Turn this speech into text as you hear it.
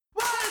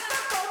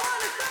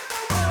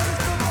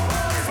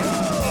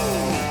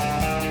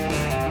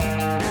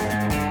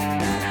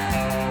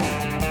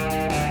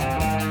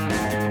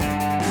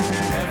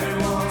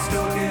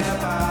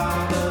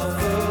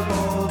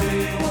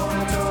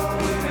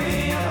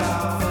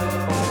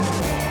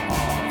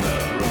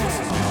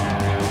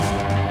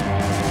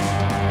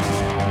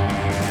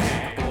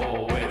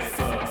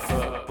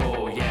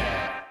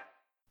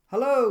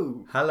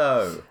Hello!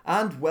 Hello.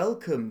 And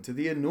welcome to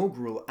the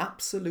inaugural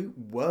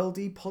Absolute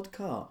Worldy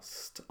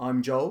podcast.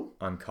 I'm Joel.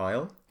 I'm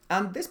Kyle.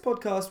 And this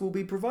podcast will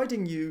be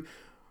providing you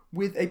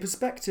with a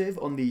perspective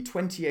on the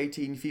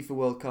 2018 FIFA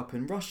World Cup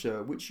in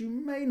Russia, which you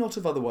may not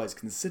have otherwise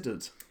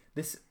considered.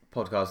 This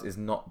podcast is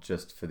not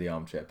just for the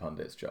armchair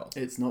pundits, Joel.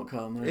 It's not,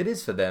 Carl, no. It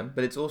is for them,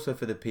 but it's also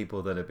for the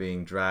people that are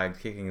being dragged,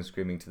 kicking and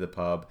screaming to the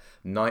pub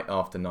night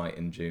after night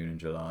in June and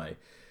July,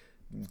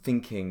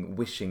 thinking,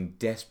 wishing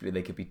desperately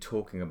they could be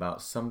talking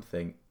about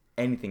something,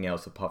 anything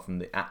else apart from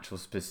the actual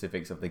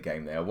specifics of the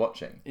game they are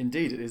watching.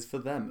 Indeed, it is for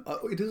them.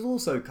 It is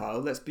also, Kyle,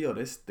 let's be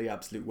honest, the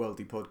Absolute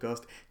Worldy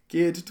podcast,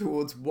 geared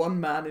towards one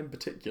man in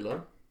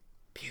particular.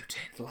 Putin.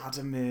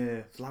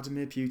 Vladimir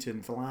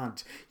Putin,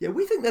 Vlad. Yeah,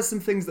 we think there's some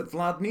things that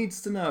Vlad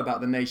needs to know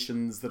about the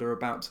nations that are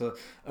about to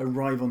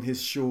arrive on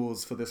his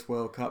shores for this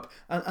World Cup.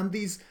 And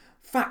these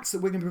facts that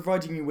we're going to be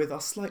providing you with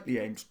are slightly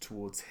aimed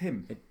towards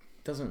him. It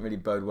doesn't really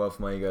bode well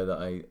for my ego that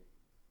I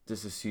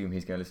just assume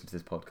he's going to listen to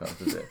this podcast,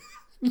 does it?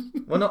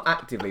 Well, not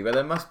actively, but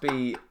there must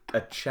be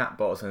a chat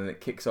bot or something that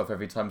kicks off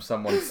every time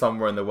someone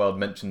somewhere in the world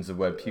mentions the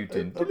word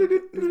Putin.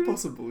 It's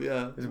possible,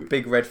 yeah. There's a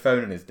big red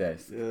phone on his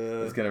desk. Yeah.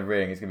 It's going to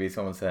ring. It's going to be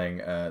someone saying,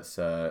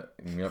 sir,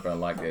 you're not going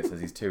to like this. There's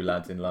these two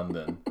lads in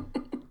London.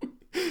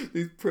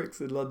 These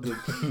pricks in London.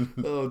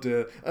 Oh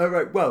dear.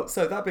 Right, well,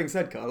 so that being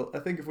said, Carl, I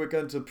think if we're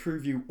going to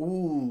preview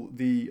all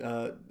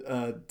the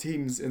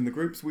teams in the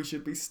groups, we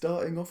should be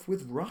starting off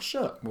with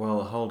Russia.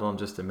 Well, hold on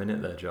just a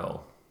minute there,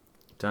 Joel.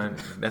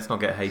 Let's not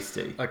get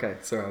hasty. Okay,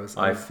 sorry,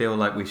 I feel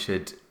like we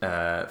should,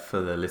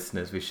 for the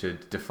listeners, we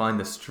should define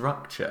the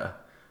structure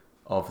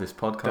of this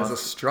podcast. There's a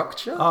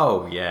structure?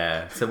 Oh,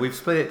 yeah. So we've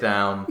split it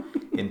down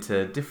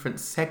into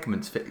different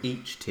segments for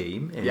each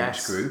team in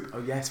each group.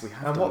 Oh, yes, we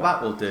have. And what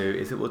that will do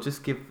is it will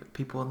just give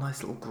people a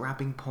nice little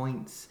grabbing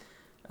points.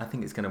 I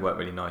think it's going to work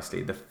really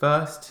nicely. The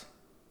first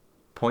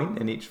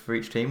point for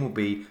each team will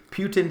be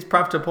Putin's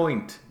Pravda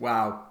point.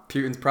 Wow,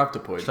 Putin's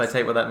Pravda point. Should I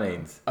take what that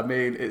means? I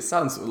mean, it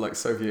sounds sort of like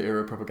Soviet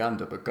era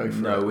propaganda, but go for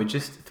it. No, we're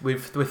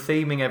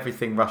theming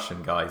everything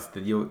Russian, guys.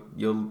 That you'll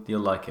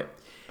like it.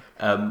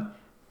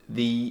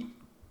 The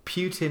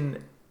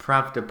Putin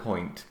Pravda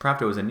point.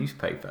 Pravda was a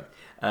newspaper.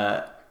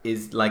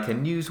 Is like a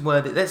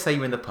newsworthy. Let's say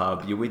you're in the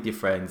pub, you're with your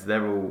friends,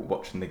 they're all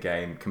watching the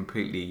game,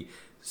 completely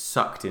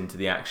sucked into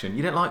the action.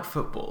 You don't like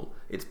football.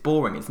 It's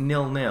boring. It's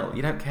 0-0.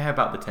 You don't care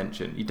about the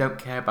tension. You don't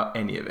care about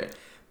any of it.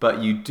 But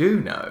you do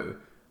know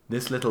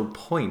this little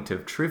point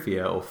of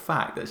trivia or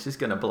fact that's just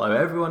going to blow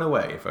everyone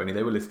away if only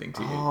they were listening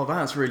to you. Oh,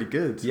 that's really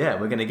good. Yeah,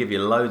 we're going to give you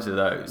loads of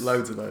those.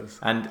 Loads of those.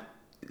 And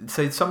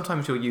so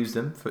sometimes you'll use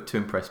them to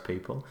impress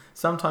people.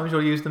 Sometimes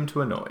you'll use them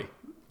to annoy.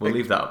 We'll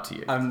leave that up to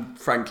you. And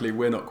frankly,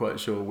 we're not quite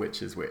sure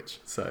which is which.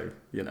 So,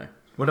 you know.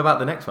 What about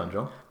the next one,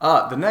 John?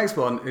 The next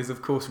one is,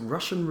 of course,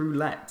 Russian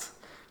roulette.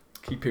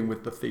 Keeping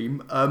with the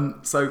theme.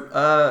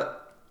 For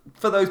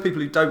those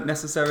people who don't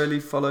necessarily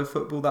follow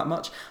football that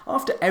much,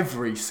 after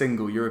every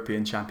single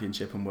European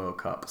Championship and World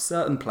Cup,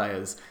 certain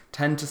players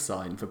tend to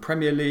sign for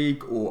Premier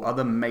League or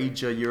other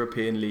major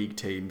European League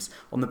teams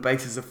on the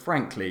basis of,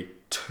 frankly,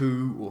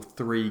 2 or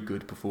 3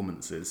 good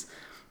performances.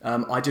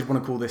 I did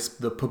want to call this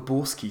the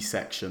Poborski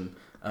section,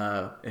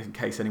 in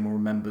case anyone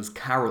remembers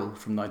Carroll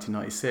from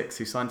 1996,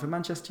 who signed for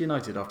Manchester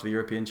United after the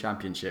European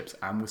Championships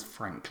and was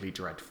frankly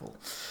dreadful.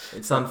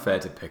 It's unfair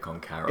to pick on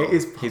Carroll. It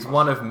is. He's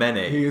one of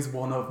many. He is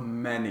one of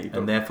many.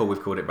 And therefore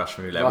we've called it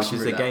Russian Roulette, which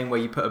is a game where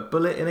you put a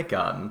bullet in a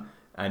gun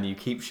and you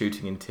keep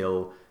shooting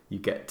until you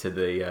get to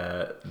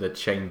the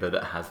chamber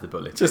that has the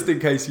bullet. Just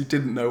in case you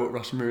didn't know what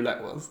Russian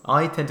Roulette was.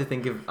 I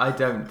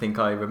don't think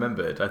I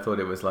remembered. I thought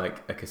it was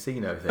like a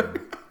casino thing.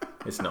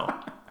 It's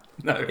not.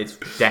 No. It's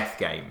death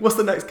game. What's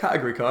the next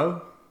category,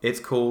 Kyle? It's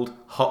called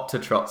Hot to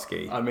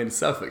Trotsky. I mean,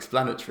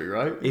 self-explanatory,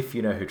 right? If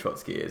you know who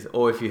Trotsky is,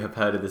 or if you have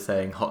heard of the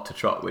saying hot to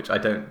trot, which I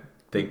don't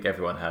think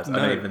everyone has. No.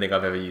 I don't even think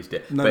I've ever used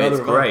it. No, but it's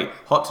great.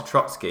 Hot to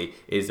Trotsky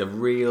is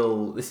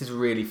this is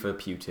really for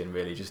Putin,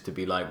 really, just to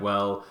be like,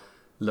 well,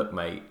 look,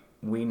 mate,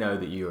 we know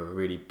that you're a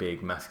really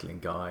big masculine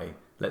guy.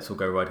 Let's all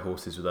go ride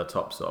horses with our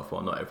tops off.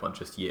 Well, not everyone,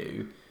 just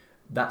you.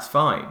 That's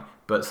fine.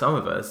 But some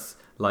of us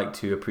like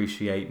to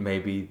appreciate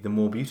maybe the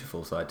more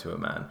beautiful side to a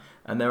man.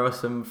 And there are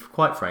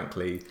quite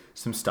frankly,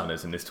 some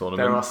stunners in this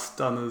tournament. There are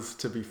stunners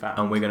to be found.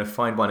 And we're going to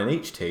find one in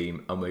each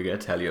team and we're going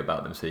to tell you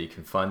about them so you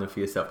can find them for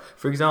yourself.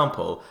 For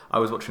example, I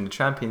was watching the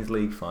Champions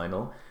League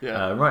final.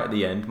 Yeah. Right at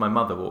the end, my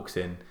mother walks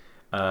in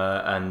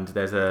and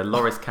there's a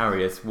Loris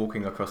Karius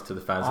walking across to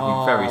the fans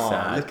looking very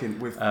sad. Looking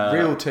with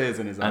real tears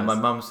in his eyes. And my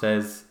mum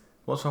says,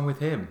 "What's wrong with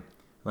him?"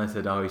 And I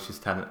said, "Oh, he's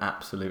just had an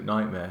absolute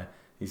nightmare.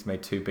 He's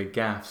made 2 big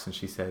gaffes." And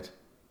she said,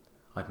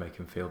 "I'd make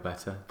him feel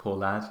better, poor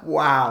lad."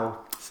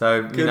 Wow.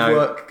 So good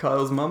work,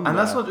 Kyle's mum. And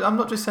I'm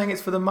not just saying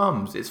it's for the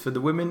mums, it's for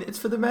the women, it's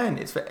for the men,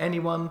 it's for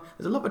anyone.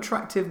 There's a lot of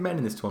attractive men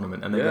in this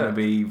tournament and they're going to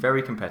be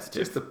very competitive.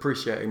 Just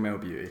appreciating male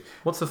beauty.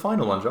 What's the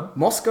final one, John?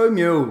 Moscow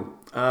Mule.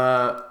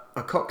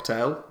 A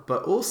cocktail,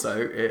 but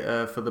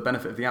also, for the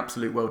benefit of the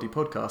Absolute Worldy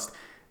podcast,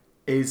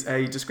 is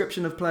a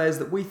description of players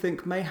that we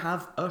think may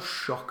have a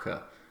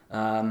shocker.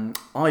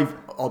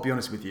 I'll be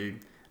honest with you,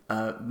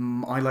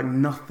 I like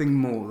nothing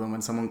more than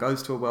when someone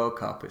goes to a World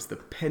Cup. It's the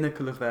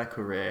pinnacle of their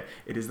career.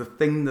 It is the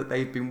thing that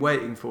they've been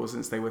waiting for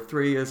since they were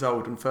 3 years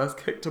old and first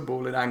kicked a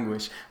ball in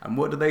anguish. And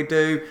what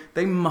do?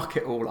 They muck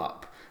it all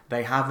up.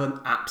 They have an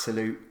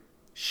absolute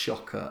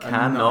shocker.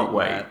 Cannot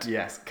wait.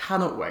 Yes,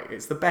 cannot wait.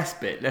 It's the best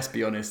bit, let's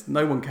be honest.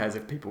 No one cares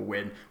if people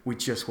win. We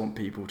just want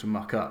people to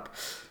muck up.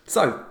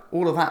 So,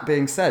 all of that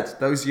being said,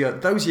 those are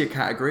your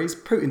categories: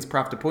 Putin's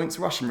Pravda points,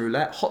 Russian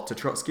roulette, Hot to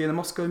Trotsky, and the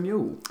Moscow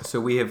Mule. So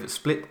we have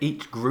split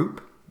each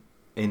group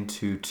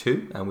into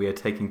two, and we are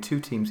taking 2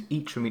 teams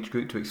each from each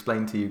group to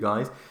explain to you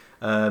guys.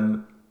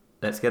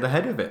 Let's get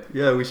ahead of it.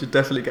 Yeah, we should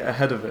definitely get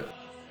ahead of it.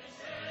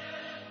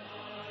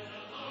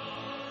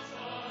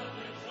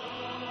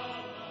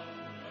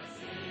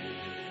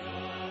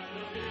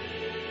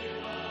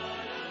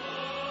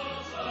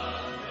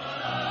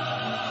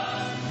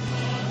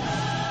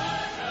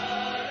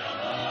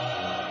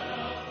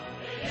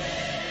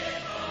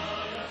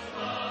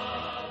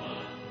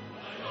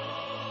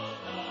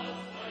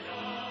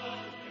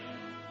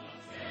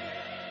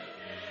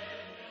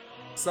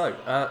 So,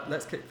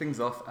 let's kick things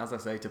off, as I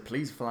say, to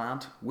please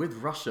Vlad, with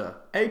Russia,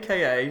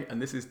 aka,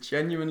 and this is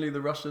genuinely the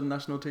Russian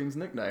national team's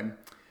nickname,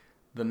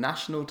 the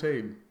national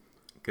team.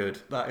 Good.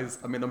 That is,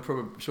 I mean, I'm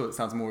probably sure it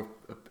sounds more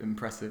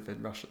impressive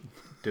in Russian.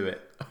 Do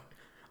it.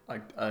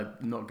 I'm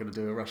not going to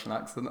do a Russian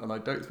accent, and I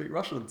don't speak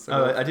Russian.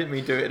 So I didn't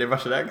mean do it in a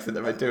Russian accent.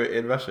 I meant do it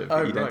in Russian.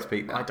 But you don't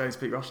speak that. I don't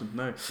speak Russian.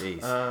 No.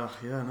 Jeez.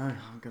 Yeah, no.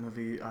 I'm going to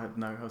be. I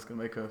was going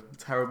to make a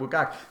terrible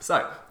gag.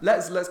 So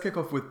let's kick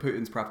off with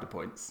Putin's Pravda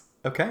points.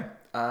 Okay.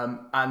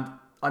 And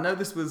I know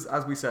this was,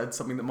 as we said,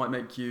 something that might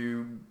make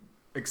you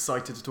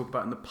excited to talk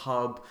about in the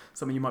pub,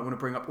 something you might want to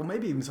bring up, or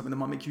maybe even something that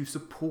might make you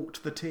support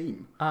the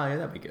team. Ah, yeah,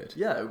 that'd be good.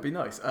 Yeah, it would be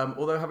nice.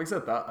 Although, having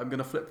said that, I'm going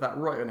to flip that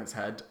right on its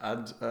head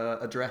and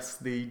address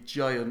the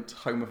giant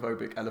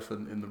homophobic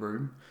elephant in the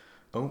room.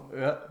 Oh,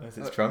 yeah. There's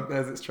its trunk.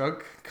 There's its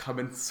trunk.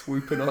 Coming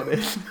swooping on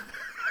in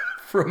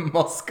from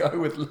Moscow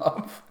with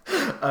love.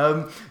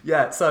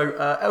 So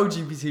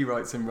LGBT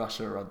rights in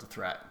Russia are under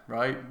threat,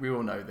 right? We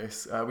all know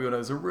this. We all know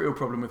there's a real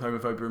problem with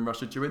homophobia in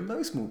Russia due in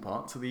no small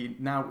part to the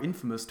now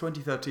infamous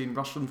 2013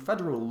 Russian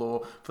federal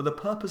law for the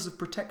purpose of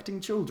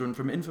protecting children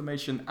from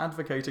information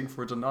advocating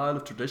for a denial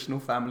of traditional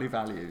family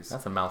values.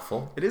 That's a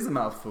mouthful. It is a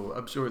mouthful.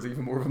 I'm sure it's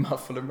even more of a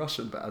mouthful in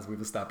Russian, but as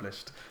we've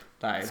established,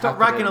 that Stop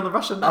ragging on the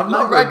Russian language.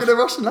 I'm not ragging the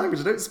Russian language.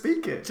 I don't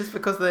speak it. Just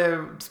because they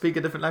speak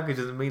a different language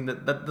doesn't mean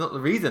that's not the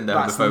reason they're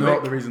That's homophobic.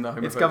 not the reason they're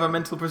homophobic. It's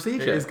governmental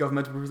procedure. It is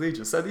governmental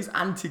procedure. So these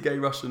anti-gay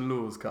Russian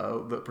laws,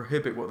 Kyle, that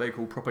prohibit what they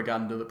call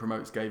propaganda that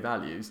promotes gay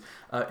values,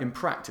 in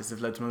practice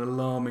have led to an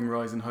alarming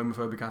rise in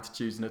homophobic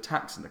attitudes and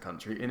attacks in the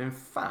country. And in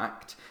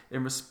fact,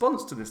 in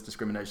response to this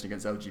discrimination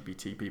against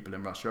LGBT people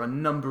in Russia, a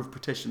number of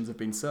petitions have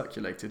been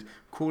circulated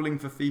calling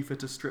for FIFA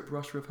to strip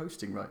Russia of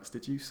hosting rights.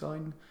 Did you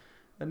sign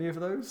any of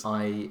those?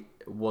 I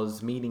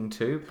was meaning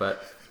to,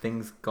 but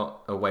things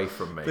got away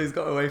from me. Things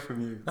got away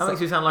from you. That makes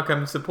me sound like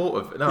I'm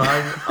supportive. No,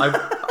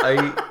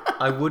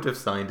 I would have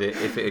signed it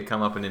if it had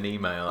come up in an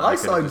email. I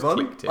signed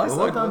one.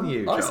 Well done,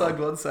 you, Joel. I signed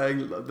one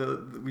saying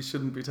that we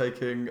shouldn't be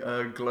taking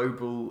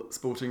global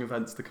sporting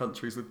events to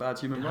countries with bad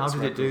human rights.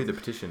 How did it do, the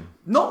petition?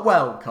 Not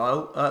well,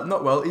 Kyle.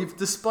 Not well.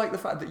 Despite the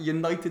fact that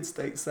United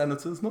States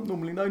senators, not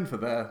normally known for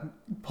their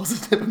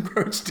positive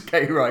approach to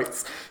gay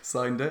rights,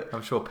 signed it.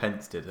 I'm sure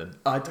Pence didn't.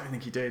 I don't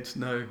think he did.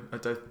 No,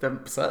 they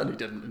certainly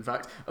didn't. In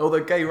fact,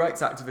 although gay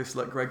rights activists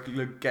like Greg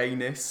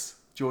Louganis,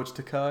 George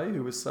Takei,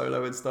 who was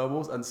Solo in Star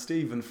Wars, and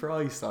Stephen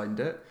Fry signed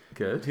it.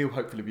 Good. He'll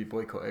hopefully be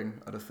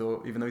boycotting, I'd have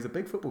thought, even though he's a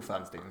big football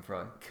fan, Stephen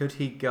Fry. Could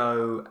he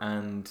go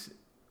and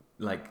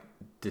be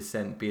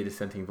a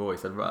dissenting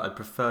voice? I'd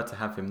prefer to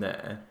have him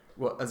there.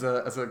 Well, as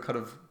a kind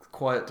of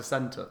quiet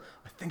dissenter,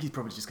 I think he's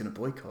probably just going to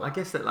boycott. I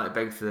guess that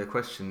begs the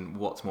question: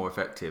 what's more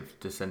effective,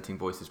 dissenting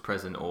voices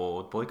present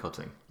or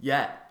boycotting?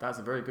 Yeah, that's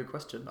a very good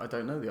question. I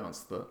don't know the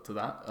answer to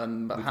that.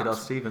 And we could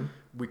ask Stephen.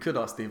 We could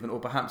ask Stephen, or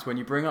perhaps when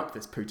you bring up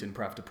this Putin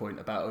Pravda point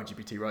about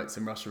LGBT rights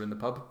in Russia in the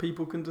pub,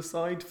 people can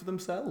decide for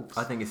themselves.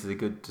 I think this is a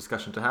good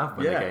discussion to have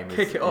when the game is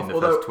kick it off. in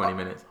the first 20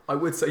 minutes. I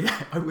would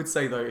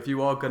say though, if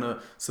you are going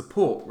to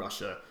support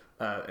Russia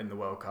in the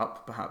World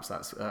Cup, perhaps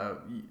that's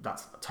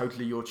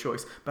totally your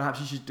choice. Perhaps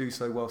you should do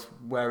so whilst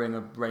wearing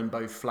a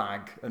rainbow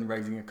flag and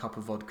raising a cup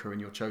of vodka in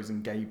your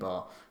chosen gay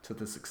bar to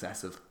the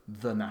success of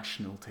the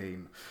national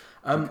team.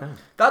 Okay.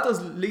 That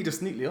does lead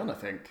us neatly on, I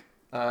think.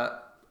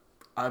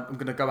 I'm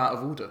going to go out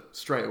of order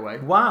straight away.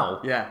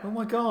 Wow. Yeah. Oh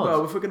my God.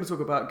 Well, if we're going to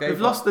talk about gay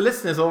We've lost the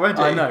listeners already.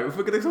 I know. If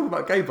we're going to talk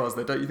about gay bars,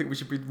 though, don't you think we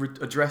should be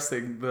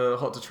addressing the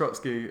Hot to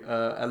Trotsky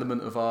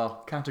element of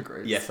our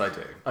categories? Yes, I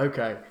do.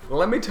 Okay. Well,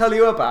 let me tell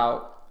you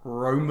about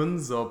Roman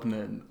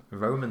Zobnin.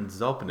 Roman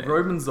Zobnin?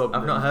 Roman Zobnin.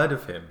 I've not heard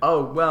of him.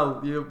 Oh,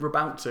 well, you're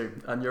about to,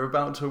 and you're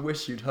about to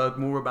wish you'd heard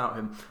more about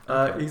him.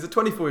 Okay. He's a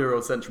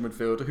 24-year-old central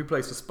midfielder who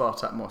plays for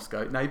Spartak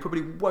Moscow. Now, he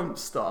probably won't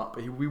start,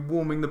 but he will be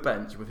warming the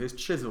bench with his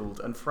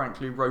chiselled and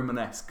frankly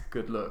Romanesque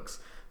good looks.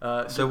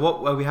 So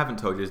what we haven't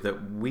told you is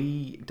that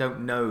we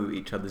don't know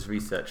each other's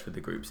research for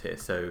the groups here.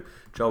 So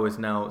Joel is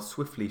now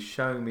swiftly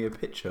showing me a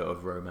picture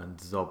of Roman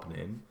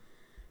Zobnin.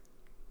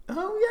 Oh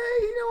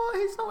yeah, you know what?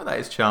 He's not without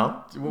his charm.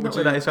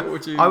 What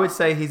would you? I would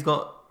say he's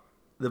got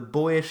the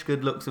boyish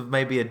good looks of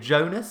maybe a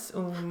Jonas.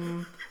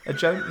 Nah,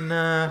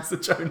 It's a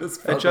Jonas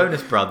brother. a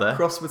Jonas brother.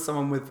 Crossed with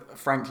someone with,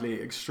 frankly,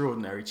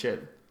 extraordinary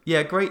chin.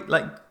 Yeah, great,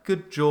 like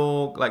good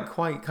jaw, like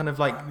quite kind of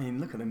like I mean,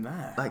 look at him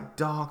there. like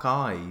dark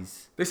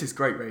eyes. This is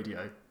great radio.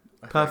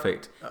 I think.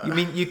 Perfect. You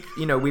mean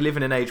you know we live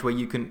in an age where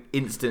you can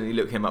instantly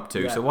look him up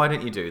to. Yeah. So why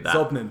don't you do that?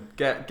 Zobnin,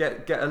 get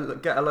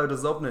a load of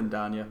Zobnin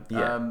down you.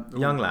 Yeah,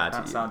 young lad.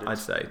 That sounded. I'd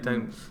say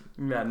don't.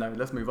 Yeah, no.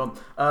 Let's move on.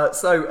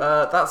 That's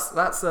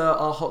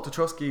our Hot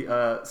Trotsky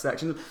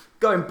section.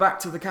 Going back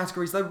to the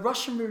categories though,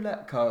 Russian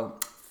roulette, Kyle.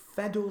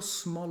 Fedor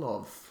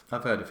Smolov.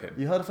 I've heard of him.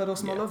 You heard of Fedor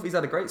Smolov? Yeah. He's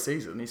had a great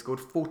season. He scored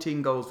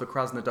 14 goals for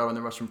Krasnodar in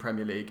the Russian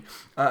Premier League.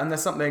 And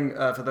there's something,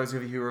 for those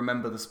of you who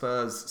remember the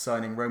Spurs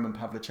signing Roman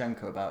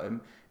Pavlyuchenko about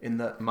him, in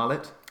that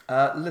Mullet.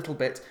 little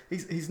bit.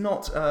 He's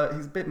not,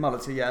 he's a bit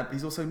mullety, yeah.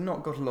 He's also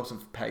not got a lot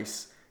of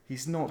pace.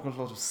 He's not got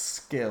a lot of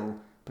skill,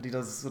 but he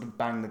does sort of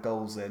bang the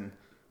goals in.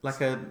 Like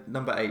a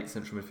number 8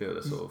 central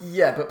midfielder, sort of.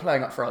 Yeah, but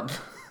playing up front.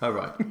 Oh,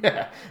 right.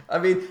 Yeah. I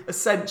mean,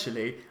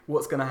 essentially,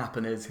 what's going to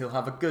happen is he'll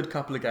have a good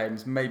couple of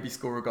games, maybe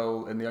score a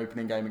goal in the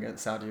opening game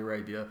against Saudi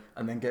Arabia,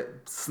 and then get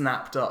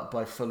snapped up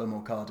by Fulham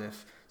or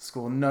Cardiff,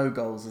 score no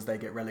goals as they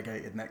get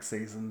relegated next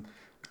season.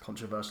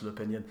 Controversial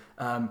opinion.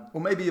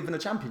 Or maybe even a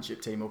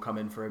championship team will come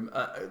in for him.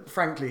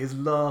 Frankly, his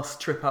last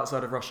trip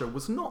outside of Russia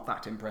was not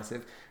that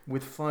impressive,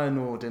 with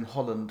Feyenoord in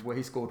Holland, where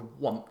he scored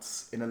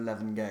once in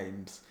 11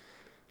 games.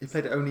 He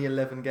played only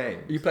 11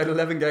 games. He played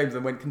 11 games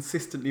and went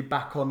consistently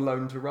back on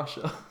loan to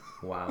Russia.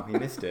 Wow, he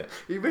missed it.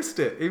 He missed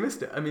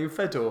it. I mean,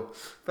 Fedor,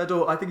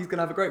 I think he's going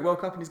to have a great World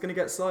Cup and he's going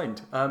to get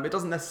signed. It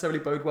doesn't necessarily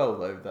bode well,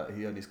 though, that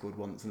he only scored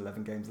once in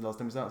 11 games the last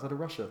time he was outside of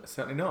Russia.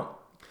 Certainly not.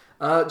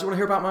 Do you want to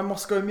hear about my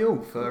Moscow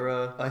Mule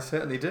for I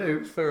certainly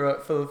do.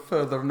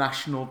 for the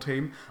national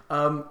team?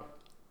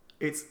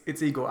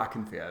 It's Igor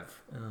Akinfeev.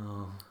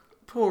 Oh.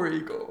 Poor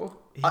Igor.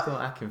 Igor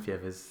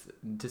Akinfeev has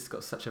just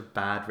got such a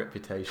bad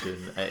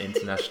reputation at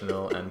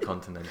international and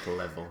continental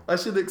level. I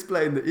should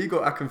explain that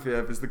Igor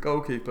Akinfeev is the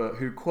goalkeeper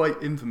who quite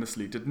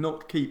infamously did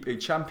not keep a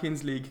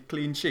Champions League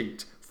clean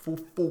sheet for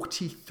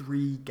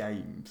 43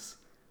 games.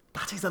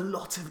 That is a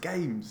lot of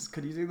games.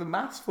 Could you do the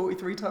maths?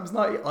 43 times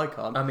 90? I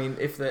can't. I mean,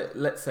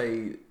 let's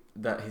say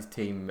that his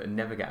team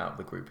never get out of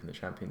the group in the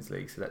Champions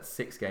League, so that's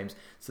 6 games,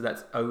 so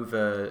that's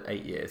over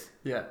 8 years.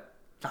 Yeah.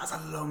 That's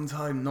a long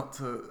time not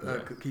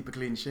to keep a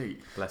clean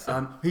sheet. Bless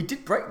him. He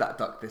did break that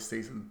duck this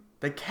season.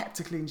 They kept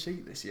a clean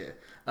sheet this year,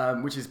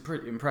 which is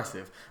pretty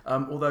impressive.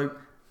 Although,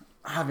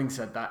 having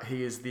said that,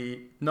 he is the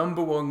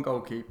number 1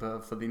 goalkeeper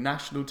for the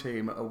national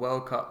team at a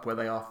World Cup where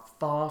they are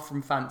far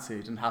from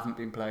fancied and haven't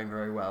been playing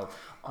very well.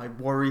 I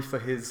worry for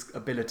his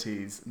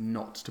abilities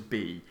not to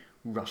be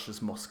Russia's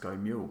Moscow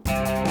Mule.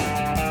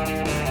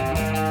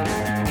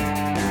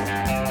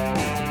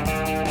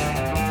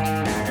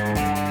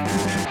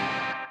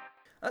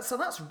 So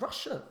that's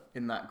Russia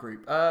in that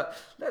group.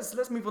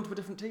 Let's move on to a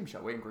different team,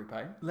 shall we, in Group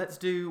A? Let's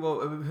do, well,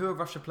 who are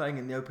Russia playing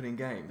in the opening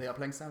game? They are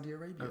playing Saudi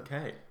Arabia.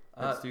 Okay,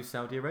 let's do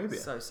Saudi Arabia.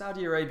 So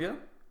Saudi Arabia,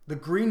 the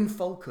Green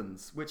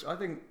Falcons, which I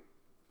think,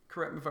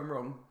 correct me if I'm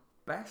wrong,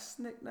 best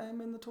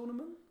nickname in the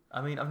tournament?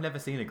 I mean, I've never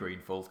seen a Green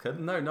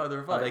Falcon. No,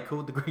 neither have I. Are they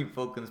called the Green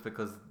Falcons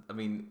because, I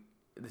mean,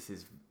 this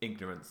is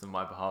ignorance on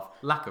my behalf,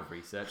 lack of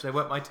research. They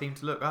weren't my team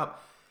to look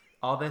up.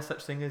 Are there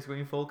such things as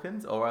Green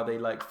Falcons? Or are they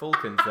like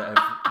falcons that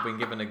have been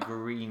given a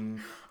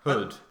green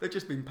hood? They've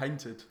just been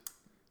painted.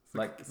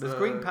 Like, there's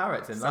green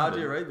parrots in Saudi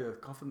London. Arabia,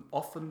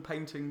 often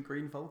painting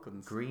Green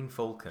Falcons. Green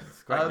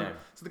Falcons. Great name.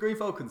 So the Green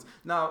Falcons.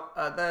 Now,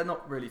 they're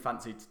not really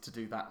fancied to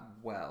do that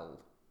well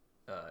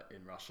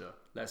in Russia,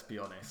 let's be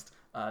honest.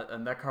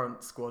 And their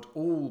current squad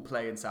all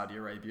play in Saudi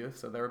Arabia,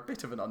 so they're a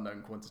bit of an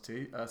unknown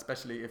quantity,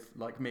 especially if,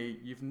 like me,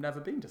 you've never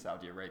been to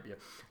Saudi Arabia.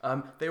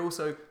 They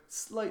also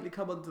slightly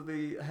come under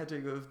the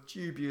heading of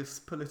dubious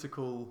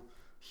political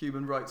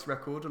human rights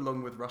record,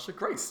 along with Russia.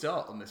 Great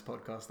start on this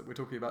podcast that we're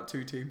talking about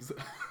 2 teams that...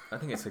 I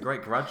think it's a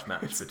great grudge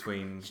match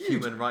between huge.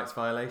 human rights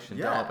violation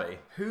derby.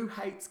 Who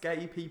hates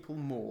gay people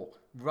more,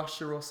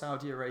 Russia or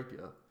Saudi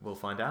Arabia? We'll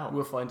find out.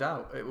 We'll find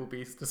out. It will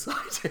be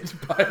decided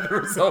by the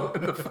result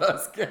in the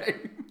first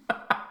game.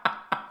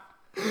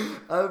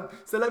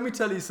 So let me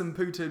tell you some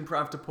Putin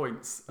Pravda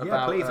points about...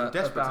 Yeah, please. I'm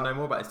desperate to know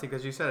more about this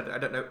because you said I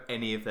don't know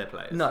any of their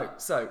players. No.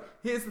 So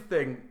here's the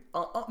thing.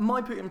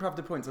 My Putin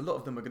Pravda points, a lot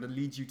of them are going to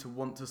lead you to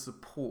want to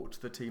support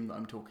the team that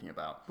I'm talking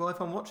about. Well, if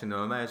I'm watching them,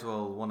 I may as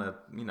well want to,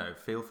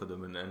 feel for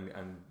them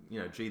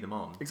and G them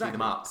on. Exactly. G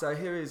them up. So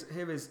here is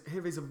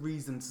a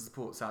reason to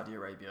support Saudi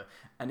Arabia,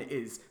 and it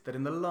is that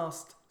in the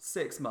last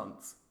 6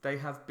 months they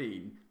have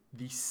been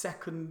the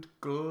second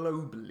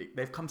globally.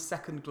 They've come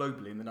second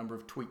globally in the number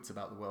of tweets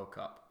about the World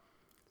Cup.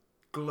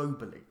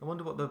 Globally. I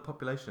wonder what the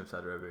population of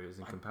Saudi Arabia is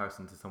in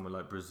comparison to somewhere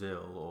like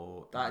Brazil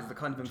or That is the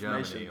kind of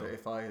information Germany that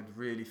if I had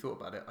really thought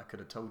about it, I could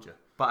have told you.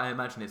 But I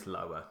imagine it's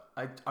lower.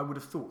 I would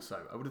have thought so.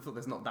 I would have thought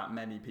there's not that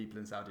many people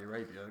in Saudi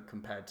Arabia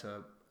compared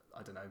to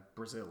I don't know,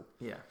 Brazil.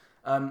 Yeah.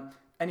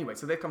 Anyway,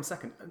 so they come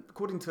second.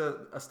 According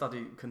to a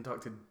study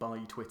conducted by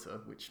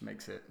Twitter, which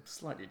makes it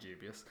slightly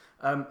dubious,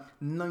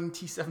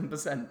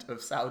 97%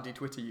 of Saudi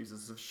Twitter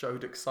users have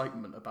showed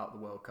excitement about the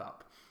World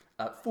Cup.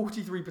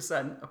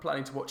 43% are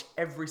planning to watch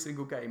every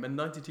single game, and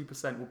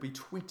 92% will be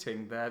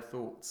tweeting their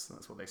thoughts.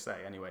 That's what they say,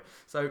 anyway.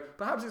 So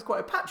perhaps it's quite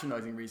a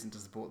patronising reason to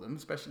support them,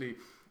 especially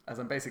as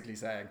I'm basically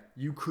saying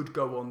you could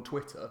go on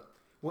Twitter.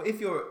 Well,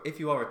 if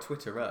you are a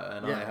Twitterer,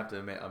 and I have to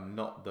admit I'm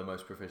not the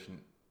most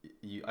proficient.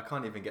 I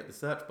can't even get the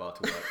search bar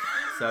to work.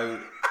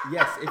 So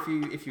yes,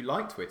 if you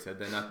like Twitter,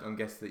 then I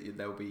guess that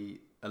there'll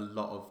be a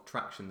lot of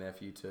traction there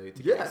for you to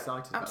get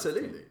excited about.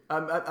 Absolutely.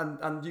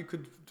 And you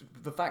could.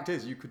 The fact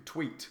is, you could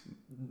tweet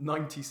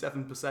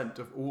 97%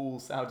 of all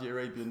Saudi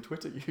Arabian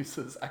Twitter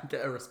users and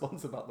get a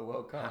response about the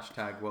World Cup.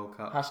 Hashtag World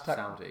Cup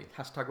Saudi.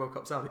 Hashtag World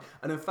Cup Saudi.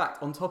 And in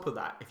fact, on top of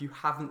that, if you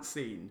haven't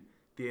seen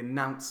the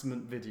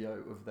announcement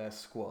video of their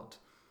squad,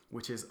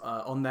 which is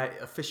on their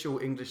official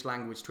English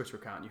language Twitter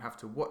account, you have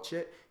to watch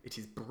it. It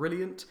is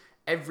brilliant.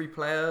 Every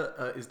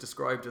player is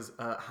described as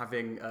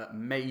having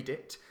made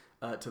it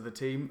to the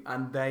team,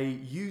 and they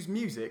use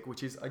music,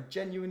 which is, I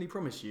genuinely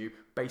promise you,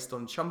 based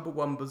on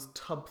Chumbawamba's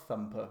Tub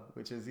Thumper,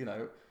 which is,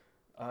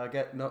 I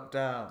get knocked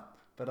down,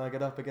 but I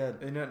get up again.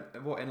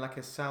 In like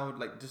a sound,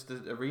 like just a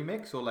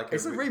remix, or like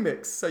it's a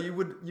remix, so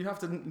you have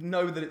to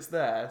know that it's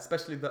there,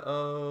 especially the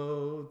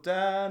 "Oh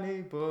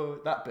Danny Boy,"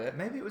 that bit.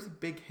 Maybe it was a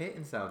big hit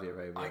in Saudi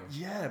Arabia.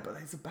 Yeah, but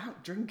it's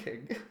about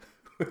drinking,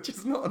 which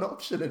is not an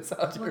option in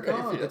Saudi Arabia.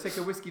 God, you take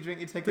a whiskey drink,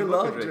 you take a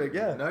lager drink.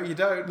 Yeah. No, you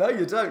don't. No,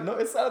 you don't. Not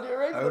in Saudi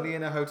Arabia. Only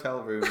in a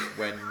hotel room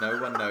when no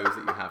one knows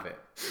that you have it.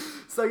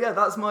 So yeah,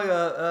 that's my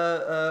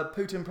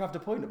Putin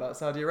Pravda point about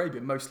Saudi Arabia,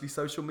 mostly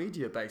social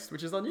media based,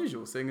 which is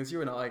unusual, seeing as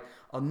you and I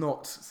are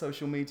not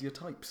social media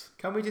types.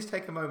 Can we just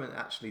take a moment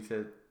actually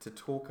to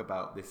talk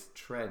about this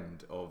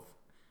trend of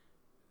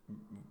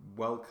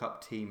World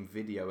Cup team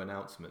video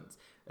announcements?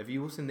 Have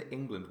you all seen the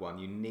England one?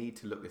 You need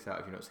to look this out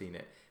if you've not seen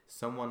it.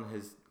 Someone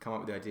has come up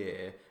with the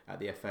idea at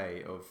the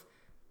FA of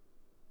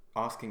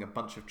asking a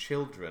bunch of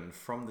children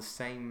from the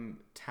same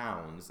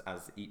towns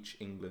as each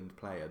England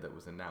player that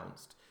was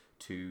announced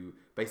to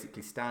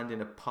basically stand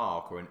in a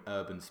park or an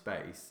urban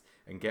space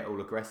and get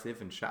all aggressive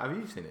and shout. Have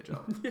you seen it,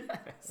 Joel?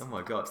 Yes. Oh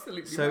my God.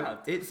 Absolutely so mad.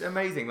 It's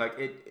amazing. Like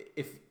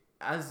if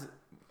as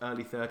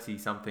early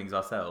 30-somethings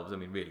ourselves, I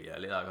mean really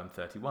early, like I'm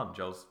 31,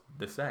 Joel's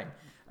the same.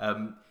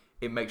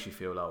 It makes you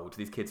feel old.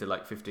 These kids are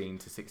like 15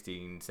 to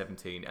 16,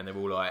 17, and they're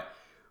all like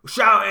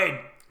shouting,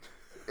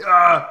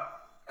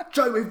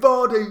 Jamie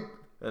Vardy.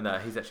 And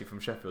he's actually from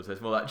Sheffield, so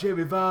it's more like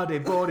Jamie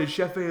Vardy, born in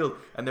Sheffield,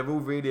 and they're all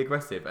really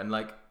aggressive. And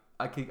like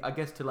I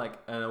guess to like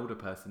an older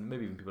person,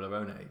 maybe even people our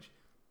own age,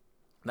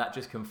 that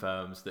just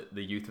confirms that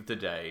the youth of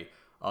today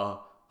are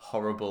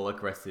horrible,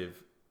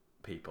 aggressive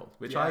people,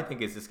 which I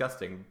think is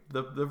disgusting.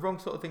 The wrong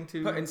sort of thing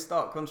to put in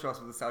stark contrast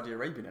with the Saudi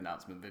Arabian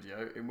announcement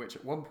video, in which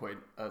at one point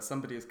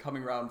somebody is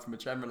coming round from a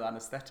general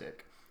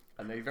anaesthetic,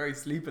 and they very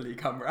sleepily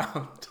come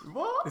round.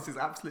 What? This is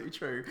absolutely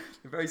true.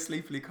 They very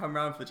sleepily come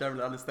round for the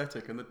general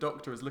anaesthetic, and the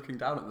doctor is looking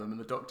down at them, and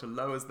the doctor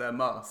lowers their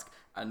mask,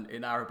 and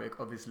in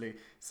Arabic, obviously,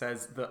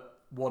 says that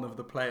one of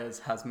the players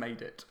has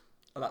made it.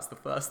 And that's the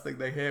first thing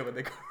they hear when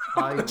they come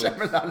around the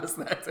general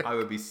anaesthetic. I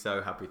would be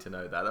so happy to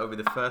know that. That would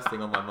be the first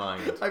thing on my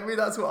mind. I mean,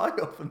 that's what I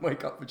often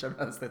wake up with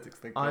general anaesthetics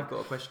thinking. I've got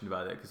a question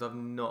about it, because I've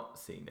not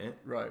seen it.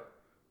 Right.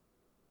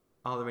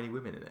 Are there any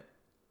women in it?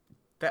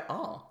 There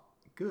are.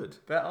 Good.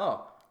 There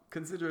are.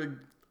 Considering,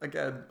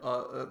 again,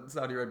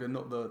 Saudi Arabia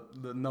not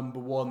the number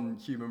one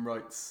human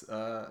rights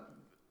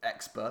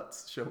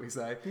experts, shall we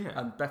say,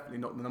 and definitely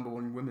not the number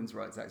one women's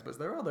rights experts.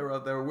 There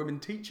are women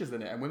teachers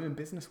in it and women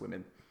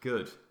businesswomen.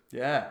 Good.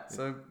 Yeah,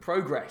 so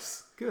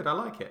progress. Good, I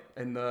like it.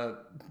 In the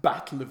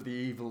battle of the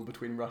evil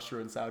between Russia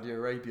and Saudi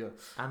Arabia.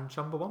 And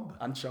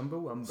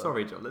Chumbawamba.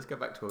 Sorry, John, let's go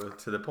back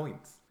to the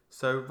points.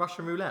 So,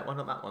 Russian roulette, why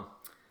not that one?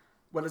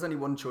 Well, there's only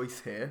one choice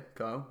here,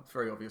 Kyle. It's a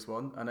very obvious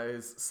one. And it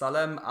is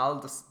Salem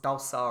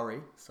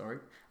Al-Dawsari,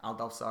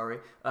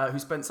 who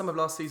spent some of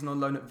last season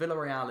on loan at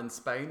Villarreal in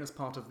Spain as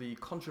part of the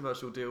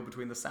controversial deal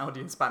between the Saudi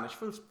and Spanish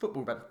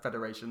football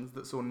federations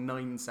that saw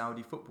 9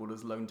 Saudi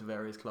footballers loaned to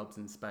various clubs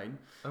in Spain.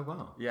 Oh,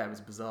 wow. Yeah, it was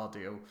a bizarre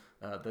deal.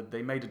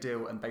 They made a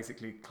deal, and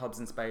basically clubs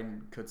in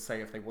Spain could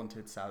say if they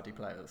wanted Saudi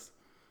players.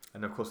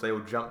 And of course, they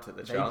all jumped at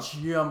the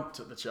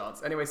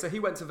chance. Anyway, so he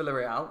went to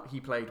Villarreal. He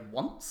played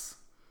once.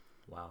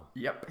 Wow.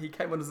 Yep, he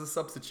came on as a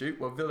substitute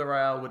while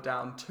Villarreal were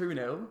down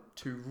 2-0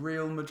 to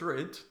Real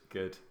Madrid.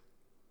 Good.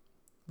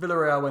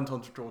 Villarreal went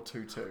on to draw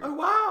 2-2. Oh,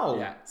 wow.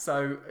 Yeah,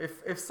 so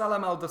if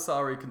Salam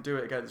Al-Dawsari can do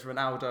it against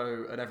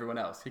Ronaldo and everyone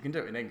else, he can do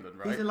it in England,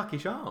 right? He's a lucky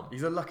charm.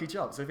 He's a lucky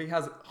charm. So if he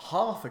has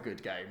half a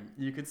good game,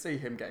 you could see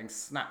him getting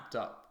snapped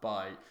up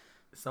by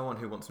someone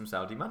who wants some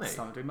Saudi money.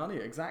 Saudi money,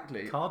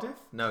 exactly. Cardiff?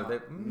 No,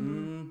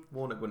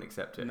 Warnock wouldn't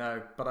accept it.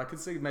 No, but I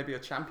could see maybe a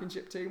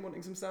championship team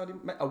wanting some Saudi...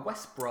 A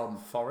West Brom.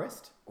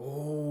 Forest?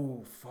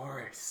 Oh,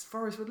 Forest.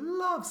 Forest would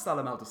love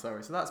Salam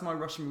Al-Dawsari. So that's my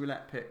Russian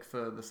roulette pick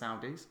for the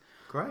Saudis.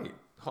 Great.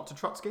 Hot to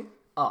Trotsky?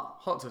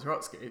 Hot to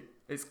Trotsky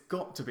It's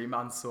got to be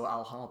Mansour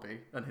Al-Harbi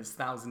and his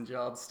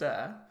 1,000-yard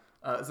stare.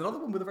 There's another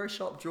one with a very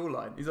sharp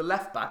jawline. He's a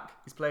left back.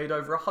 He's played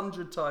over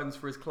 100 times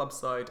for his club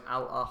side,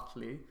 Al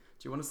Ahly.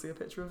 Do you want to see a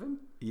picture of him?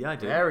 Yeah, I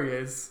do. There he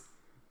is.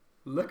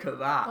 Look at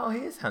that. Oh, he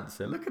is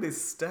handsome. Look at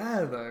his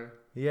stare, though.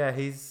 Yeah,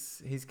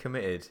 he's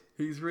committed.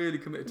 He's really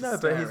committed to No,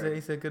 staring. but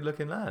he's a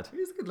good-looking lad.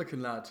 He's a good-looking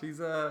lad. He's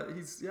a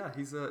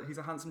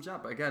handsome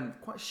chap. But again,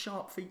 quite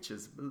sharp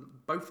features.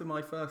 Both of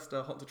my first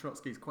Hot to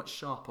Trotsky's quite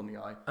sharp on the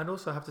eye. And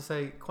also, I have to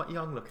say, quite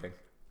young-looking.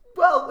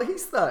 Well,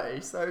 he's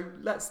 30, so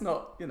let's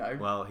not,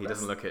 Well, he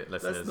doesn't look it,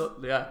 listeners.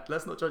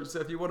 Let's not judge. So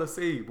if you want to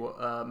see what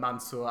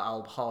Mansour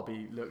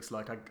Al-Harbi looks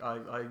like,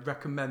 I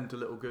recommend a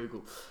little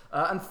Google.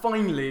 And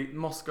finally,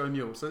 Moscow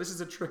Mule. So this is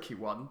a tricky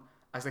one,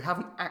 as they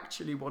haven't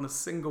actually won a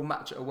single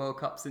match at a World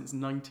Cup since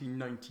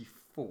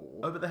 1994.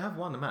 Oh, but they have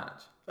won a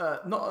match.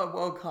 Not a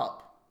World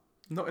Cup.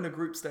 Not in a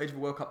group stage of a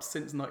World Cup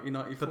since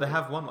 1994. But they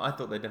have won. I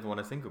thought they'd never won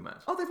a single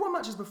match. Oh, they've won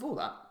matches before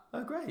that.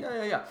 Oh, great.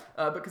 Yeah.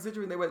 But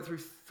considering they went through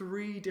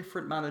 3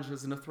 different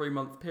managers in a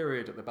 3-month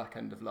period at the back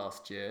end of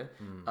last year,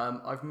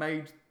 I've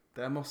made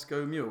their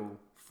Moscow Mule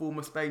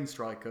former Spain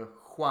striker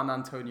Juan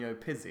Antonio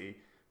Pizzi,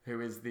 who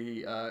is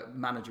the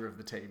manager of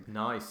the team.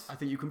 Nice. I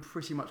think you can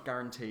pretty much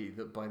guarantee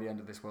that by the end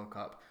of this World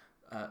Cup,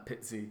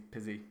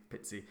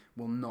 Pizzi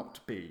will not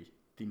be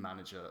the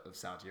manager of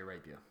Saudi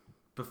Arabia.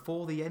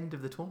 Before the end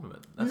of the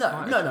tournament?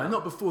 No,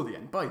 not before the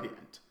end. By the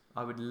end.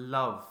 I would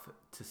love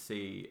to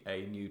see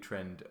a new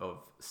trend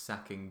of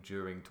sacking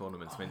during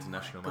tournaments for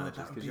international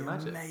managers. Could you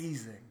imagine?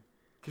 Amazing.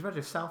 Could you imagine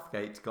if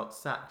Southgate got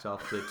sacked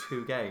after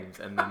 2 games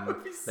and then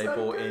they so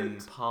brought good. in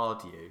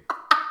Pardew?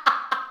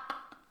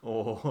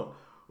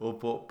 or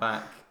brought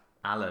back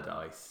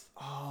Allardyce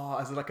Oh,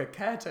 as like a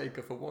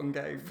caretaker for 1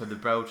 game. for the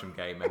Belgium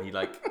game, and he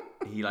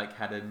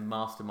had a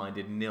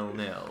masterminded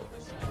 0-0.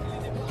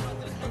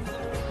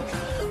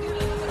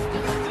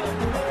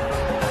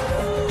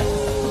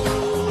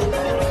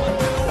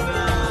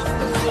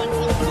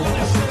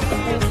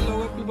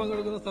 ലോകകപ്പിൽ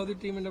പങ്കെടുക്കുന്ന Saudi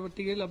ടീമിന്റെ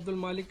പട്ടികയിൽ അബ്ദുൽ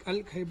മാലിക് അൽ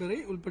ഖൈബറി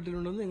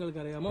ഉൾപ്പെട്ടിട്ടുണ്ടെന്ന്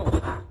നിങ്ങൾക്കറിയാമോ?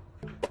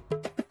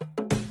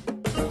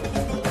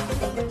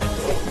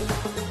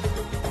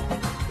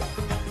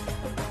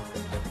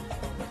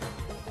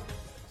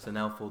 So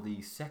now for the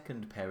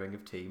second pairing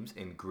of teams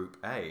in Group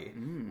A,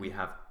 we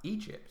have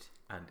Egypt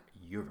and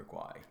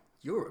Uruguay.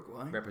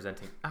 Uruguay?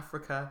 Representing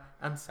Africa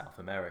and South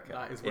America.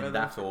 That is where in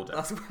that order.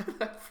 That's where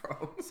they're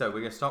from. So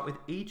we're going to start with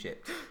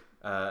Egypt,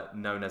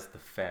 known as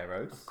the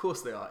Pharaohs. Of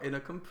course they are. In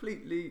a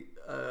completely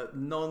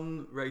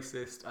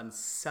non-racist and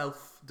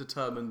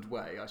self-determined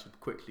way, I should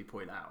quickly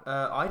point out.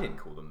 I didn't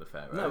call them the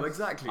Pharaohs. No,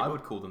 exactly. I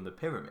would call them the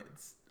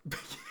Pyramids.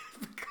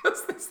 Because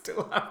they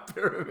still have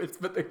pyramids,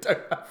 but they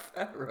don't have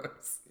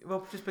pharaohs.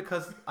 Well, just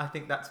because I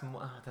think that's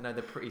more, I don't know,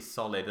 they're pretty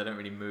solid. They don't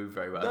really move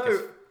very well. No,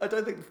 I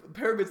don't think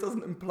pyramids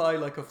doesn't imply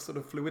like a sort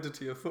of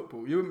fluidity of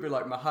football. You wouldn't be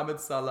like Mohamed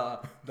Salah,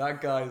 that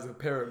guy is a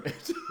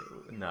pyramid.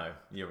 No,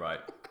 you're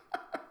right.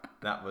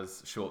 That was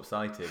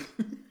short-sighted.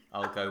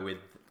 I'll go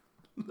with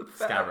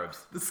Scarabs.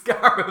 The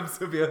Scarabs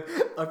would be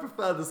I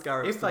prefer the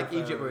Scarabs. If like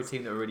Egypt were a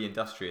team that were really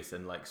industrious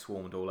and like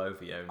swarmed all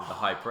over you and the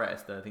high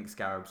press, then I think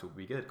Scarabs would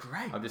be good.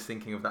 Great. I'm just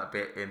thinking of that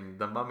bit in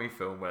the Mummy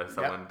film where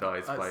someone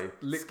dies by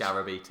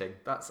scarab eating.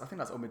 I think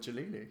that's Omid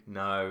Jalili.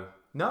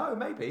 No,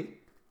 maybe.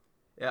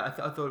 Yeah,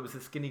 I thought it was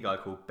a skinny guy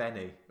called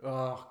Benny.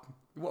 Oh,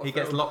 what He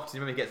gets locked. You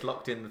remember he gets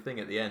locked in the thing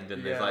at the end, and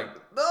there's Yeah. like,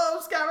 no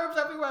scarabs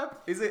everywhere.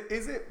 Is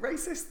it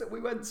racist that we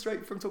went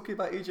straight from talking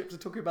about Egypt to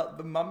talking about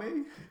the mummy?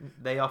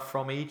 They are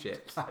from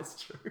Egypt. That's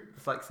true.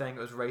 It's like saying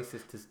it was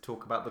racist to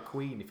talk about the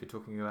Queen if you're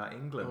talking about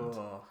England.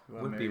 Oh,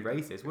 well, Wouldn't be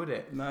racist, would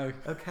it? No.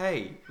 Okay,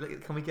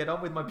 can we get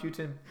on with my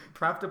Putin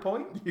Pravda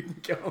point? You can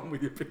get on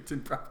with your Putin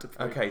Pravda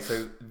point. Okay, so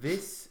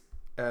this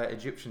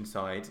Egyptian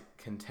side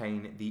contain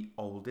the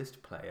oldest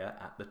player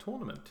at the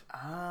tournament.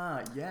 Ah,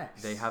 yes.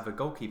 They have a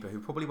goalkeeper who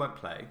probably won't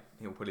play.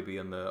 He'll probably be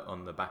on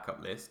the backup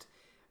list.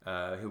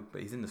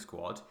 He's in the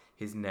squad.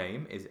 His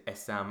name is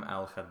Essam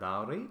Al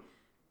Khadari,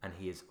 and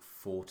he is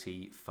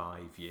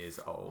 45 years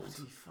old.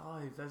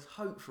 45. There's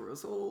hope for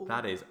us all.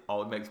 That is,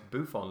 it makes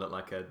Buffon look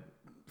like a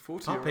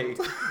 40-year-old.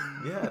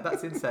 puppy. Yeah,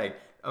 that's insane.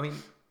 I mean,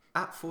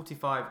 at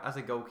 45, as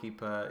a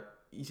goalkeeper,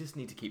 you just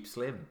need to keep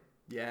slim.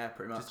 Yeah,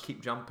 pretty much. Just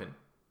keep jumping.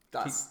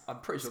 I'm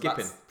pretty sure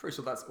skipping. Pretty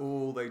sure that's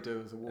all they do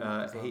as a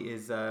warm-up. He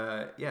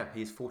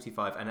is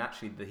 45, and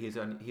actually he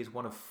is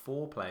one of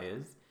 4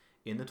 players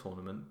in the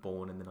tournament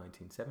born in the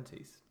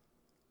 1970s.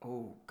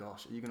 Oh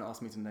gosh, are you going to ask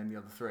me to name the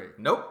other 3?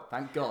 Nope.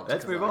 Thank God.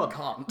 Let's move on. I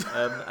can't.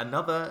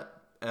 Another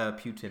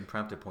Putin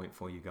Pravda point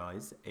for you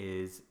guys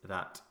is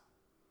that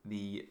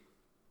the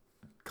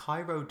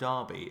Cairo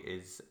derby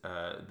is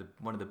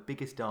one of the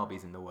biggest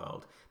derbies in the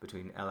world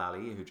between El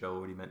Ali, who Joe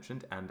already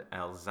mentioned, and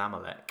El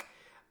Zamalek.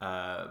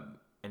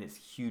 And it's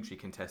hugely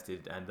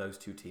contested, and those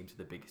 2 teams are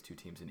the biggest 2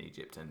 teams in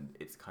Egypt, and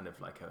it's kind of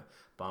like a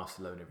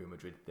Barcelona-Real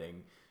Madrid thing.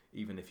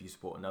 Even if you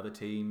support another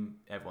team,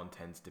 everyone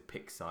tends to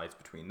pick sides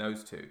between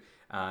those 2.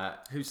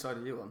 Whose side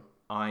are you on?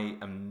 I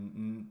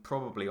am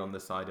probably on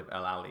the side of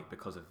El Ali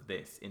because of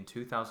this. In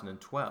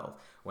 2012,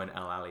 when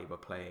El Ali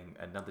were playing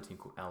another team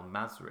called Al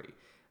Masri,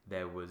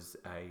 there was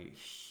a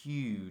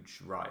huge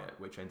riot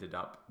which ended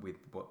up with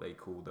what they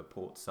call the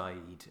Port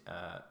Said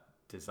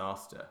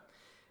disaster,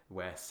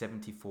 where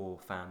 74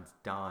 fans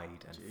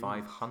died and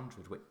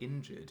 500 were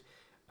injured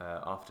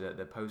after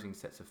the opposing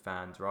sets of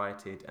fans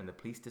rioted, and the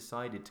police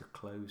decided to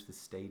close the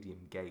stadium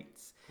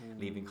gates,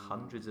 leaving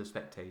hundreds of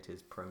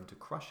spectators prone to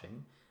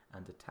crushing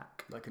and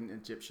attack. Like an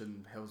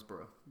Egyptian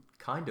Hillsborough.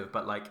 Kind of,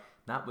 but like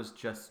that was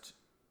just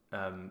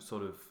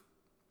sort of,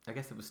 I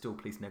guess it was still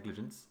police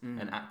negligence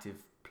and active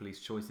police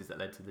choices that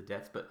led to the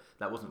deaths, but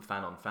that wasn't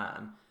fan on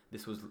fan.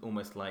 This was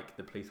almost like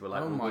the police were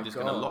like, we're just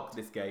going to lock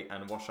this gate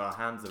and wash our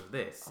hands of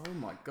this. Oh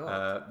my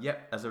God.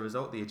 As a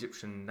result, the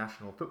Egyptian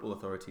National Football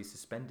Authority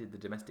suspended the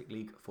domestic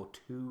league for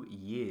 2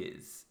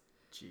 years.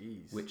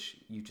 Jeez. Which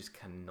you just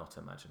cannot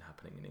imagine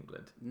happening in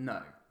England.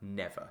 No.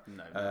 Never.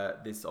 No.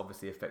 This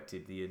obviously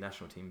affected the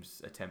national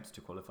team's attempts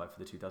to qualify for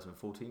the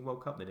 2014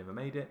 World Cup. They never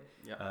made it.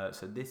 Yep.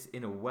 So this,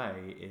 in a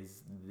way,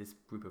 is this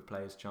group of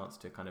players' chance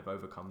to kind of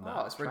overcome that.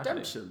 Oh, it's tragedy.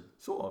 redemption.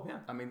 Sort of, yeah.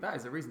 I mean, that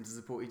is a reason to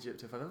support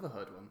Egypt if I've ever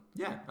heard one.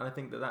 Yeah, and I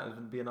think that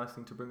would be a nice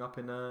thing to bring up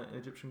in an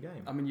Egyptian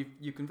game. I mean,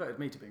 you converted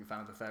me to being a fan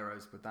of the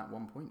Pharaohs with that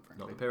 1 point,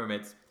 frankly. Not the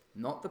pyramids.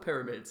 Not the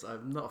pyramids.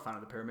 I'm not a fan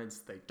of the pyramids.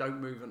 They don't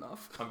move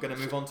enough. I'm going to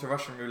move on to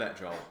Russian roulette,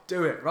 Joel.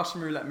 Do it.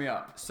 Russian roulette me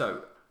up.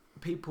 So,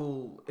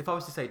 people, if I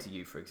was to say to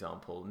you, for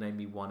example, name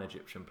me one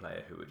Egyptian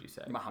player, who would you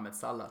say? Mohamed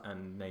Salah.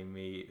 And name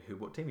me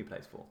what team he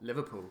plays for.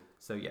 Liverpool.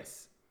 So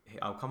yes,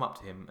 I'll come up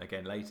to him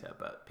again later,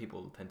 but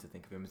people tend to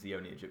think of him as the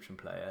only Egyptian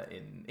player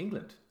in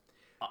England.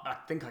 I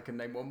think I can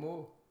name one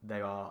more.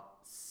 There are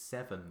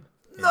 7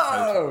 in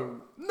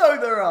total.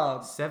 No, there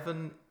aren't.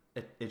 7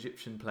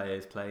 Egyptian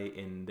players play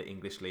in the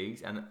English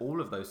leagues, and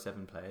all of those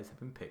 7 players have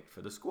been picked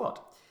for the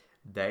squad.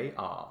 They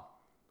are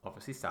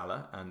obviously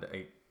Salah, and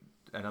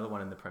another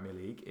one in the Premier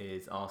League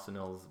is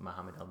Arsenal's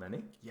Mohamed El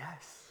Neni.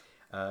 Yes.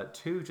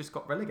 2 just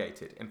got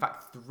relegated. In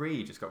fact,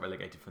 3 just got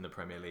relegated from the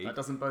Premier League. That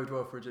doesn't bode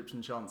well for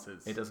Egyptian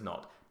chances. It does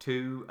not.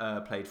 2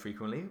 played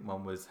frequently.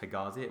 One was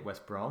Hegazi at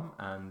West Brom,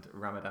 and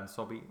Ramadan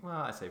Sobhi,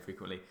 well, I say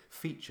frequently,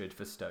 featured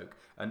for Stoke.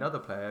 Another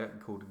player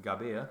called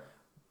Gabir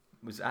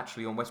was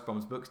actually on West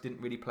Brom's books,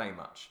 didn't really play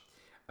much.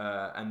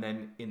 And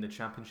then in the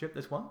Championship,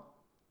 there's one,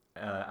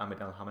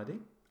 Ahmed El Hamadi.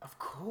 Of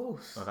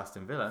course. Of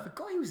Aston I Villa.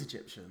 forgot he was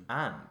Egyptian.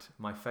 And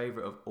my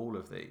favourite of all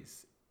of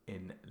these,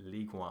 in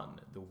League One,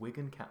 the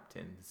Wigan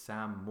captain,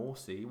 Sam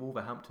Morsy,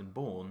 Wolverhampton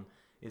born,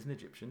 is an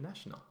Egyptian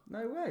national.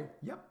 No way.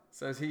 Yep.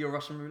 So is he your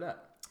Russian roulette?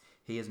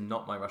 He is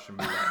not my Russian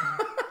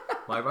roulette.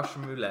 My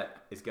Russian roulette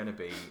is going to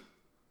be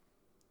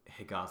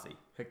Hegazi.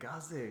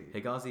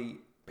 Hegazi.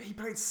 But he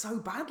played so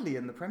badly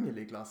in the Premier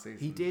League last season.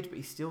 He did, but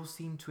he still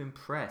seemed to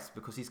impress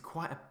because he's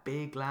quite a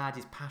big lad.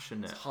 He's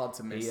passionate. It's hard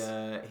to miss.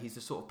 He's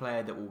the sort of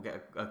player that will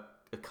get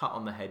a cut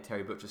on the head,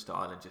 Terry Butcher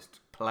style, and just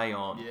play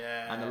on.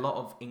 Yeah. And a lot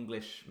of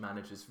English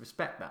managers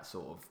respect that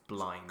sort of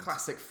blind.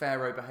 Classic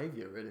Pharaoh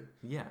behaviour, really.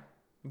 Yeah,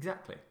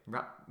 exactly.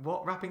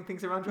 Wrapping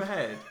things around your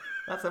head?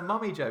 That's a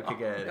mummy joke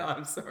again. No,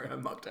 I'm sorry, I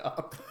mucked it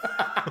up.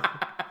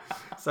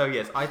 So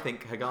yes, I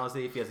think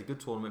Hegazi, if he has a good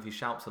tournament, if he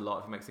shouts a lot,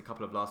 if he makes a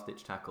couple of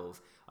last-ditch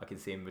tackles, I can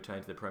see him return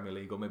to the Premier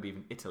League or maybe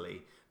even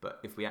Italy. But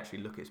if we actually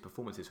look at his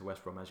performances for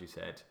West Brom, as you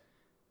said,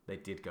 they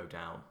did go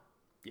down.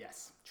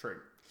 Yes, true.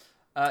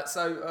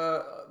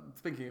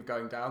 Speaking of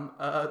going down,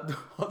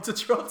 Hunter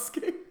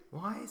Trotsky.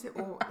 Why is it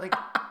all like?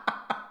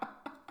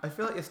 I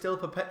feel like you're still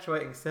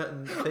perpetuating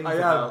certain things I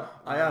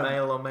about am.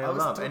 male on male I was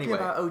love. talking Anyway,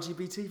 about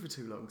LGBT for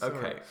too long. Sorry.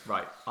 Okay,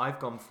 right. I've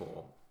gone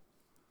for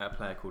a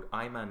player called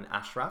Ayman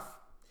Ashraf.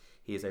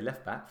 He is a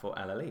left back for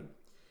Al Ahly.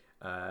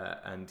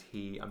 And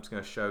I'm just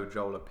going to show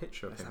Joel a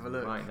picture of him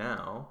right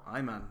now.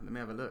 Ayman, let me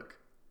have a look.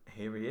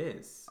 Here he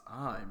is.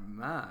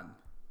 Ayman.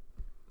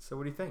 So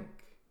what do you think?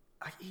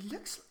 He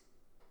looks...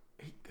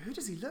 who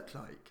does he look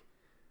like?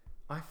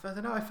 I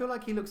don't know. I feel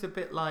like he looks a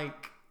bit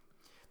like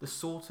the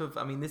sort of...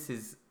 I mean, this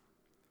is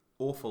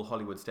awful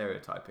Hollywood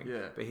stereotyping.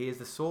 Yeah. But he is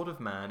the sort of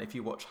man, if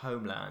you watch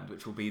Homeland,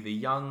 which will be the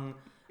young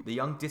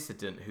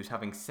dissident who's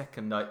having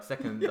second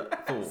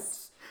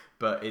thoughts,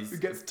 but Who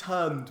gets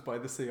turned by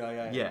the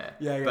CIA.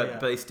 Yeah. But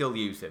But they still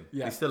use him.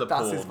 Yeah, He's still a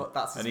that's pawn,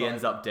 that's and he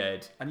ends up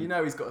dead. And you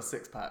know he's got a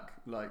six-pack,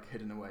 like,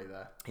 hidden away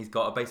there. He's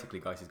got,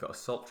 basically, guys, he's got a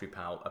sultry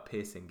pout, a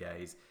piercing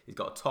gaze, he's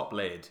got a top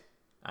lid,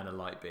 and a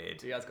light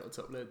beard. He has got a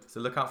top lid. So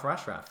look out for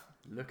Ashraf.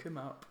 Look him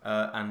up.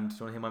 And do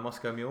you want to hear my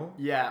Moscow Mule?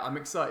 Yeah, I'm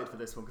excited for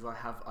this one because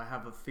I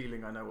have a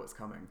feeling I know what's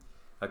coming.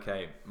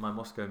 Okay, my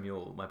Moscow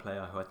Mule, my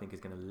player who I think is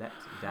going to let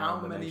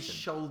down the nation. How many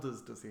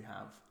shoulders does he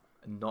have?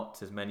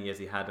 Not as many as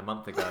he had a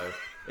month ago.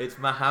 It's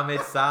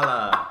Mohamed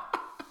Salah.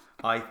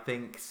 I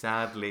think,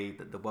 sadly,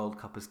 that the World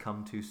Cup has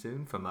come too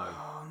soon for Mo.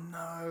 Oh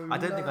no! I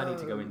don't think I need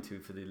to go into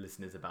for the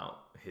listeners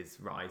about his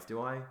rise,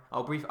 do I?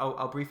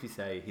 I'll briefly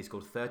say he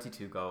scored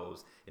 32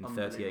 goals in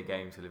 38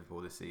 games for Liverpool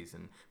this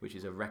season, which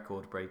is a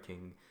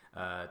record-breaking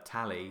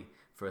tally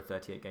for a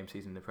 38-game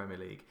season in the Premier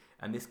League.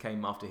 And this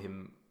came after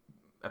him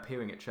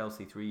appearing at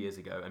Chelsea 3 years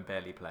ago and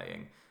barely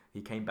playing. He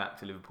came back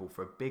to Liverpool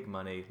for big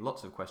money,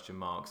 lots of question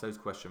marks. Those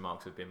question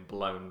marks have been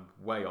blown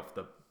way off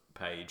the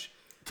page.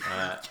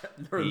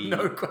 There are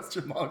no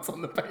question marks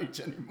on the page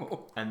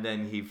anymore. And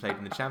then he played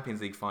in the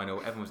Champions League final.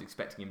 Everyone was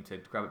expecting him to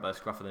grab it by the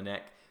scruff of the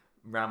neck.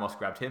 Ramos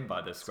grabbed him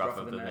by the scruff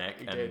of the neck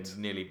and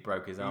nearly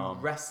broke his arm.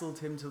 He wrestled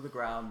him to the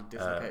ground and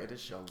dislocated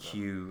his shoulder.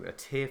 Cue a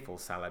tearful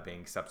Salah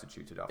being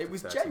substituted after 30 It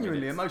was 30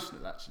 genuinely minutes.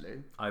 emotional,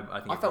 actually. I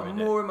think I felt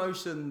more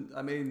emotion,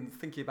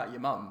 thinking about your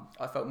mum,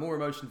 I felt more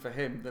emotion for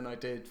him than I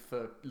did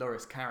for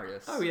Loris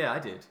Karius. Oh, yeah, I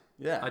did.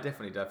 Yeah. I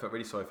definitely did. I felt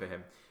really sorry for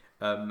him.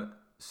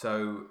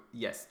 So,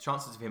 yes,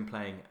 chances of him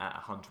playing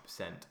at 100%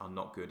 are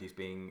not good. He's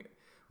being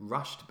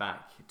rushed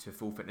back to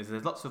full fitness.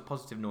 There's lots of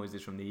positive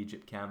noises from the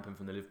Egypt camp and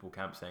from the Liverpool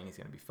camp saying he's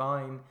going to be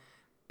fine,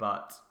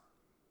 but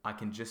I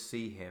can just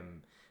see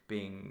him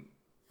being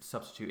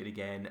substituted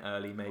again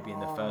early, maybe in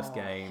the first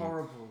game.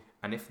 Horrible.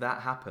 And if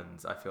that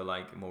happens, I feel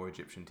like more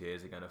Egyptian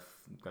tears are going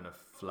to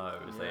flow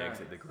as they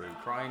exit the group.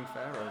 Crying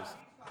pharaohs.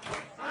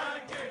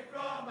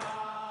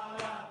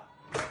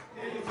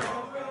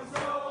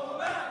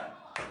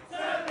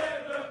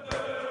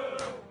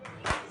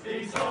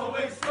 He's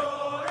always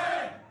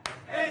scoring,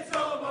 it's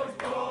almost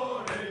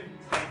boring.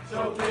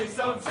 So please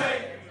don't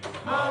take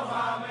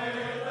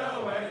Mohammed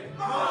away.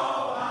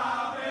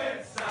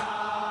 Mohammed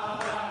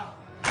Salah,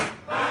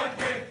 a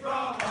gift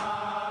from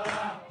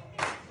Allah.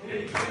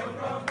 He's come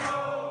from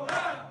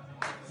Roma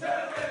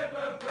to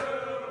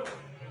Liverpool.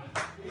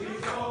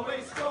 He's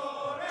always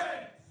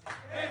scoring,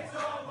 it's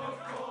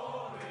almost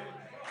boring.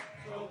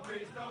 So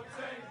please don't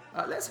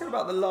take. Let's hear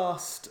about the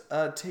last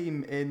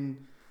team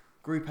in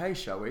Group A,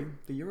 shall we?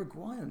 The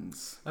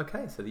Uruguayans.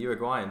 Okay, so the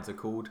Uruguayans are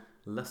called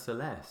La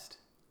Celeste,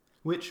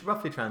 which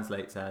roughly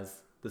translates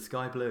as the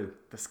Sky Blue,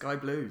 The Sky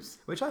Blues.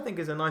 which I think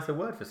is a nicer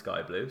word for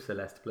Sky Blue,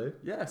 Celeste Blue.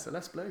 Yeah,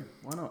 Celeste Blue.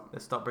 Why not?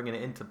 Let's start bringing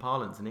it into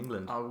parlance in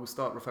England. I will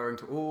start referring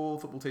to all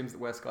football teams that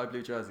wear sky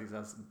blue jerseys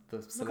as the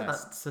Look at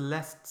Celeste. that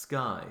Celeste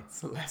Sky.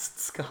 Celeste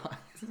Sky.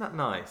 Isn't that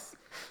nice?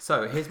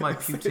 So here's my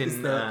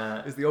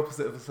Putin... Is the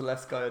opposite of a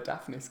Celeste Sky a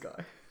Daphne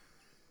Sky?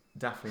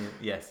 Daphne,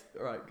 yes,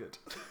 Right, good.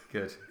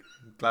 good.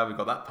 Glad we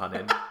got that pun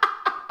in.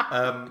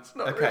 It's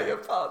not really a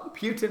pun.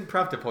 Putin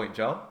Pravda point,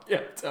 John.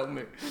 Yeah, tell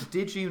me.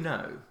 Did you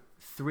know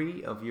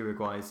 3 of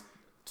Uruguay's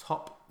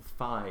top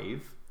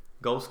 5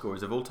 goal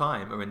scorers of all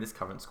time are in this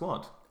current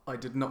squad? I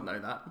did not know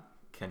that.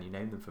 Can you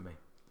name them for me?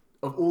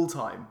 Of all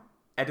time,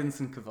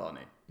 Edinson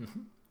Cavani.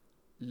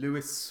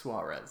 Luis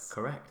Suarez.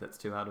 Correct, that's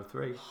 2 out of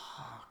 3.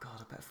 Oh,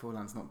 God, I bet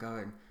Forlan's not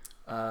going.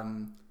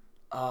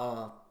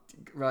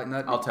 Right,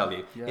 no. I'll tell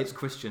you, Yeah. it's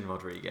Christian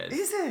Rodriguez.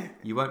 Is it?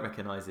 You won't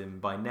recognise him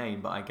by name,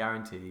 but I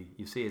guarantee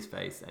you see his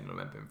face and you'll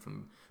remember him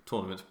from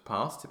tournaments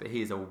past, but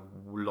he is a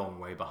long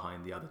way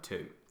behind the other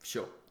 2.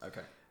 Sure,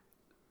 okay.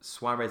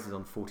 Suarez is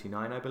on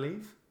 49, I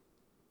believe.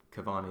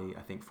 Cavani,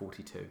 I think,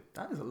 42.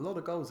 That is a lot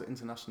of goals at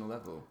international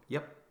level.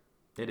 Yep,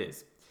 it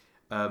is.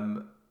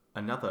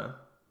 Another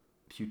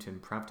Putin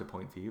Pravda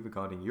point for you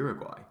regarding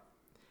Uruguay.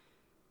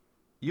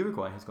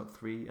 Uruguay has got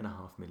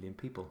 3.5 million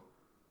people.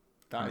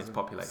 That in is its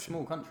population. a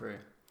small country.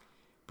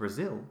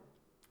 Brazil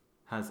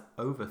has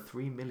over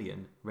 3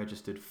 million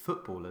registered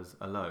footballers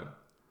alone.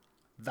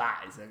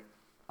 That is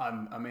I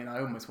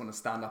almost want to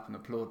stand up and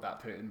applaud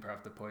that Putin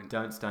Pravda point.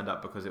 Don't stand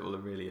up because it will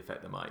really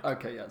affect the mic.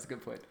 Okay, yeah, that's a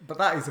good point. But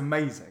that is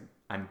amazing.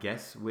 And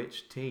guess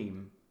which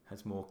team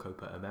has more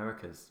Copa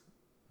Americas?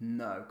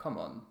 No, come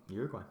on.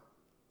 Uruguay.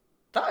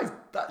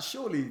 That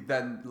surely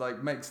then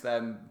makes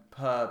them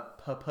per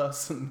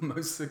person the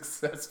most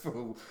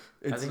successful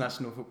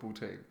international football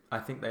team. I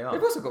think they are.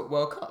 They've also got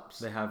World Cups.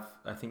 They have,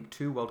 I think,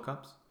 2 World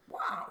Cups.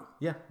 Wow.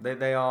 Yeah,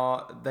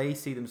 they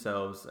see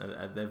themselves,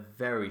 and they're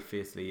very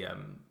fiercely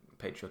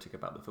patriotic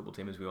about the football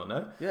team, as we all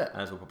know. Yeah.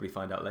 As we'll probably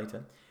find out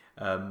later.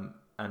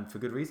 And for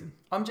good reason.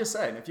 I'm just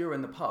saying, if you're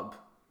in the pub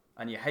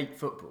and you hate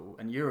football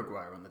and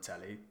Uruguay are on the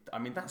telly,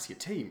 that's your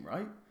team,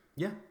 right?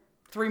 Yeah.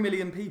 3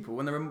 million people,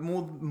 and there are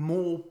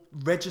more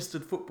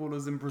registered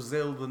footballers in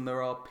Brazil than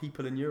there are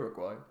people in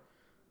Uruguay.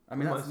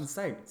 That's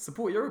insane.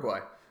 Support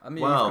Uruguay.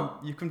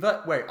 You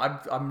convert. Wait,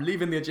 I'm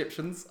leaving the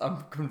Egyptians.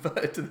 I'm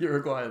converted to the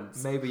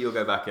Uruguayans. Maybe you'll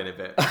go back in a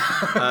bit.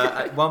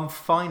 One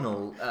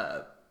final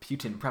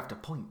Putin Pravda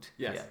point.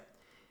 Yes. Here.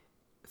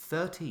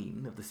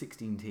 13 of the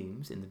 16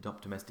 teams in the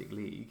top domestic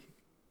league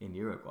in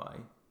Uruguay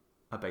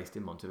are based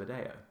in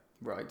Montevideo,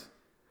 Right.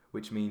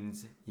 which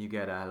means you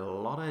get a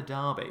lot of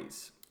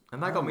derbies.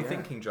 And that got me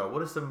thinking, Joel,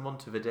 what are some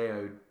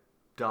Montevideo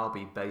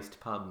derby-based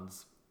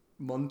puns?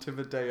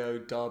 Montevideo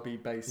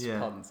derby-based Yeah.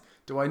 puns.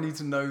 Do I need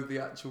to know the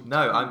actual?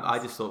 No, teams? I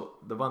just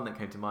thought the one that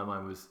came to my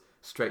mind was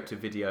straight to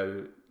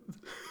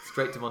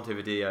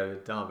Montevideo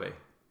derby.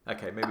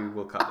 Okay, maybe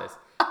we'll cut this.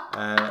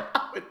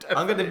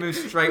 I'm going to move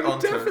straight on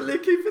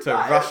to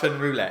Russian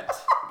roulette.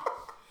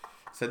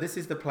 So this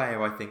is the player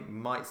who I think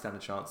might stand a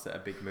chance at a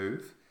big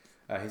move.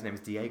 His name is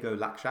Diego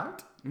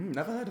Laxalt.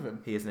 Never heard of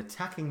him. He is an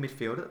attacking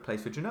midfielder that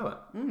plays for Genoa.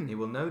 He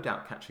will no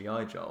doubt catch the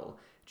eye, Joel,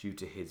 due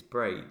to his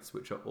braids,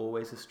 which are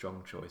always a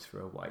strong choice for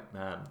a white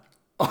man.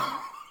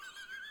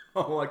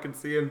 Oh, I can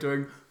see him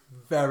doing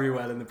very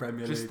well in the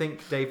Premier Just League.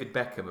 think David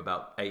Beckham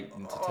about 8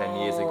 to 10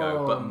 years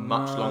ago, but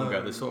much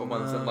longer. The sort of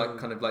ones that like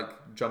kind of like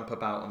jump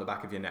about on the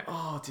back of your neck.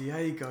 Oh,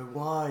 Diego,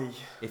 why?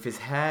 If his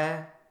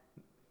hair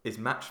is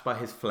matched by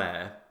his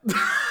flair,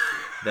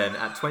 then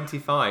at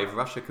 25,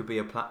 Russia could be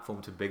a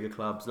platform to bigger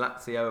clubs.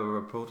 Lazio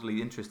were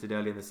reportedly interested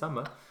early in the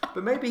summer,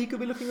 but maybe he could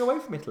be looking away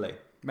from Italy.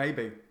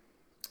 Maybe.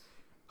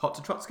 Hot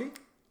to Trotsky?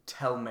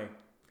 Tell me.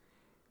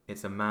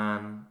 It's a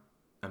man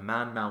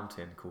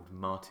mountain called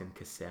Martin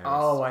Caceres.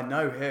 Oh, I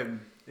know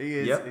him. He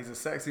is. Yep. He's a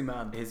sexy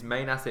man. His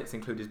main assets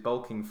include his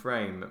bulking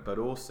frame, but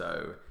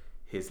also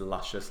his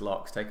luscious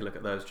locks. Take a look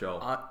at those, Joel.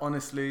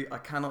 Honestly, I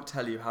cannot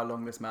tell you how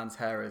long this man's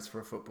hair is for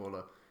a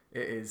footballer.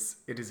 It is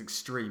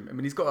extreme. I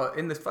mean, he's got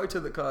in this photo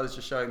that Kyle is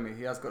just showing me,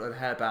 he has got a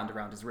hairband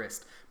around his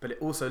wrist, but it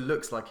also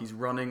looks like he's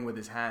running with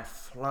his hair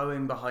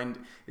flowing behind.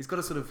 He's got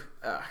a sort of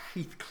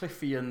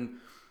Heathcliffian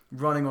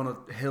running on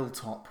a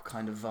hilltop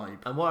kind of vibe.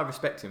 And what I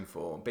respect him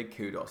for, big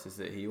kudos, is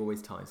that he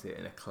always ties it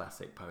in a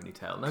classic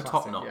ponytail. No Classic,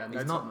 top knot. yeah, no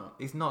he's top not. knot.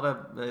 He's not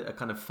a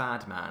kind of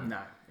fad man. No,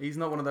 he's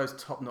not one of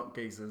those top knot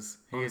geezers.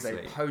 He is a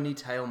Honestly.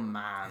 ponytail He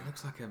man.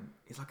 looks like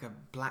he's like a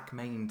black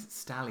maned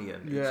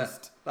stallion. Yeah,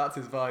 that's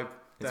his vibe.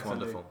 It's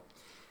Definitely.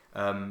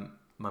 wonderful.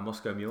 My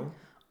Moscow Mule.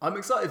 I'm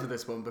excited for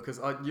this one because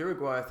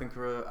Uruguay, I think,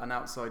 are an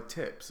outside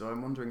tip. So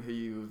I'm wondering who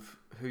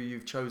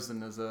you've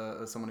chosen as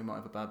someone who might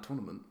have a bad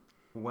tournament.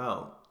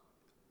 Well,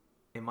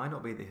 it might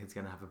not be that he's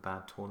going to have a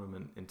bad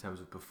tournament in terms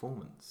of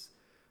performance,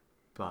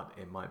 but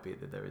it might be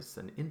that there is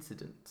an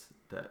incident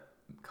that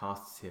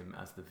casts him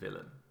as the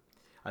villain.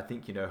 I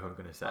think you know who I'm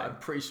going to say. I'm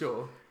pretty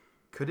sure.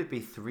 Could it be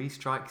 3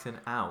 strikes and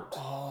out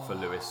for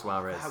Luis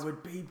Suarez? That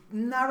would be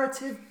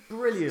narrative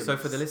brilliance. So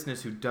for the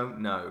listeners who don't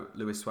know,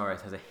 Luis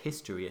Suarez has a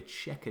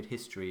checkered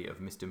history of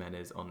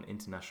misdemeanors on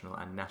international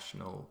and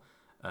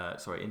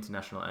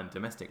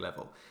domestic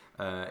level.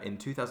 In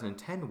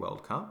 2010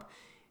 World Cup,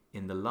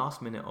 in the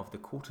last minute of the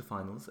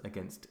quarterfinals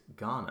against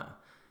Ghana,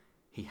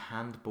 he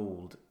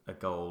handballed a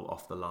goal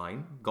off the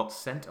line, got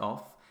sent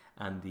off,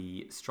 and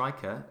the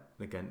striker,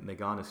 the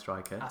Ghana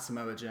striker,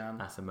 Asamoah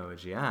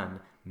Gyan,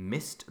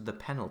 missed the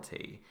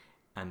penalty,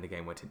 and the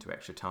game went into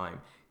extra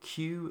time.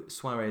 Cue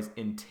Suarez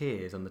in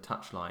tears on the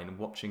touchline,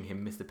 watching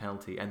him miss the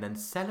penalty, and then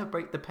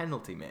celebrate the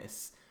penalty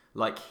miss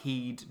like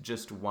he'd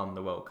just won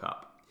the World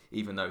Cup,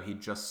 even though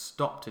he'd just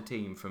stopped a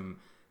team from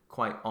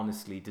quite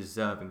honestly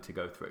deserving to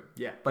go through.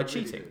 Yeah, by he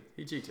really cheating. did.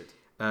 He cheated.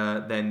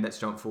 Then let's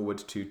jump forward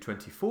to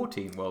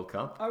 2014 World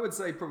Cup. I would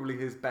say probably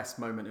his best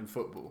moment in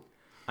football.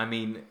 I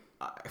mean,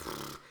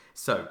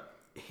 so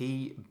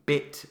he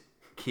bit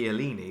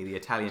Chiellini, the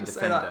Italian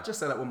defender. Just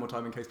say that one more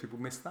time in case people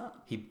missed that.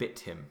 He bit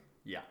him.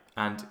 Yeah.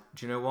 And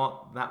do you know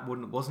what? That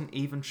wasn't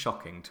even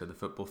shocking to the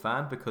football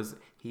fan because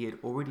he had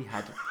already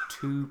had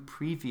 2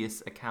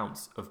 previous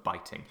accounts of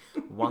biting.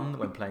 One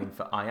when playing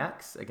for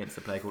Ajax against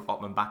a player called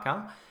Otman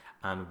Bakal,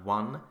 and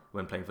one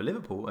when playing for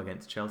Liverpool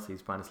against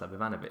Chelsea's Branislav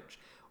Ivanovic.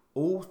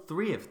 All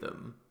 3 of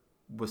them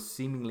were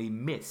seemingly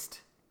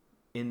missed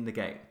in the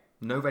game.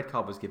 No red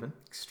card was given.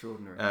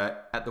 Extraordinary.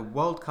 At the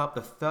World Cup,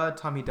 the 3rd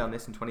time he'd done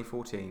this in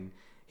 2014,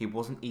 he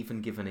wasn't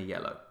even given a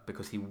yellow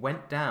because he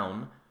went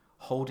down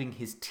holding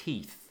his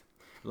teeth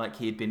like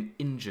he had been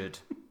injured.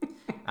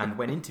 And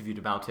when interviewed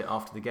about it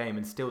after the game,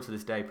 and still to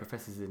this day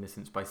professes his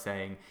innocence by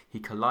saying he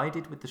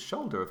collided with the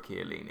shoulder of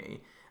Chiellini,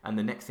 and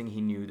the next thing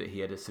he knew that he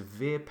had a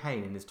severe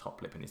pain in his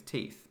top lip and his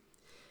teeth.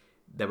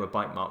 There were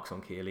bite marks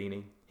on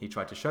Chiellini. He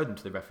tried to show them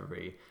to the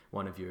referee.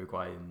 One of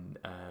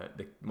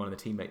one of the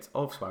teammates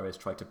of Suarez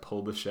tried to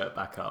pull the shirt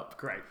back up.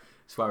 Great.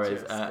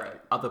 Suarez, Great.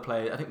 other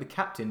players, I think the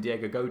captain,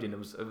 Diego Godin,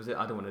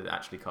 I don't want to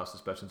actually cast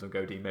aspersions on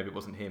Godin, maybe it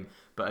wasn't him,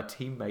 but a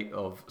teammate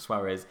of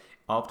Suarez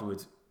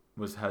afterwards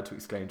was heard to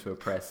exclaim to a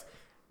press,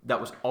 that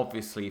was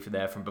obviously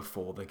there from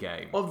before the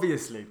game.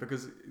 Obviously,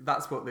 because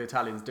that's what the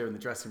Italians do in the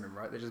dressing room,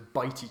 right? They just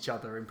bite each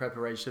other in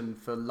preparation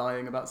for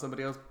lying about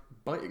somebody else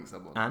biting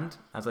someone. And,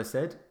 as I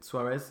said,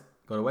 Suarez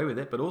got away with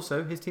it, but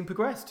also his team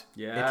progressed.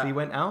 Yeah. Italy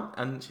went out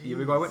and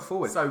Uruguay went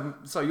forward.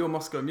 So your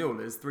Moscow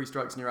Mule is 3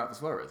 strikes and you're out for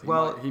Suarez.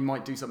 He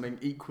might do something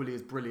equally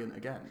as brilliant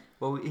again.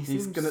 Well, I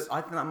think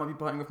that might be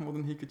biting off more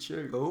than he could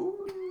chew.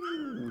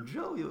 Oh,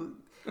 Joe.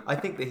 I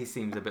think that he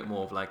seems a bit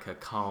more of like a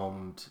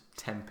calmed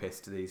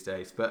tempest these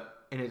days,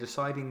 but in a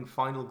deciding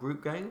final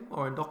group game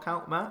or a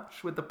knockout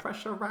match with the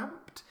pressure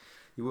ramped,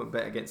 you wouldn't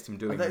bet against him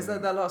doing Is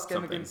that their last game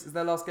something. is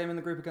their last game in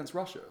the group against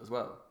Russia as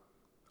well?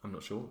 I'm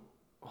not sure.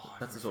 Oh,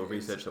 That's the sort of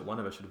research that one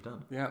of us should have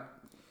done. Yeah.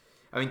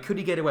 I mean, could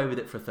he get away with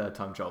it for a 3rd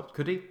time, Joel?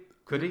 Could he?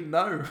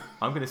 No.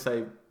 I'm going to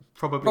say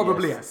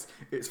probably yes.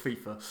 It's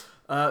FIFA.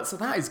 So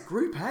that is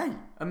Group A.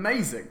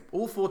 Amazing.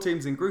 All 4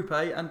 teams in Group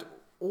A and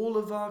all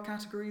of our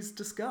categories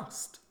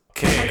discussed.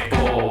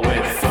 Kickball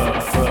with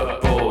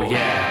football,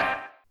 yeah.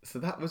 So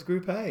that was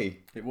Group A.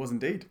 It was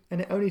indeed.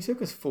 And it only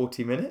took us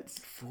 40 minutes.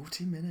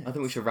 40 minutes. I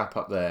think we should wrap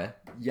up there.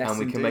 Yes, and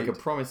we can make a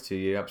indeed. promise to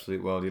you,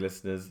 absolute worldly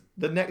listeners.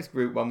 The next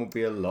group one will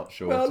be a lot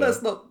shorter. Well,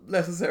 let's not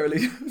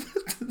necessarily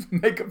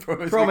make a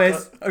promise.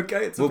 Promise.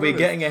 Okay, it's a We'll be promise.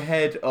 getting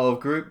ahead of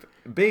Group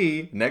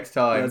B next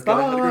time. Let's get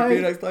ahead of Group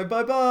B next time.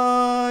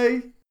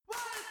 Bye-bye.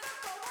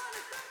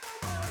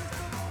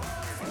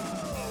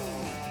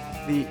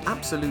 The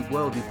Absolute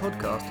Worldly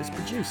podcast is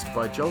produced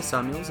by Joel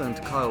Samuels and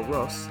Kyle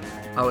Ross.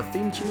 Our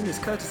theme tune is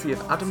courtesy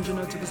of Adam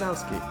Janota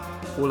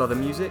Wazowski. All other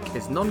music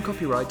is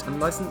non-copyright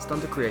and licensed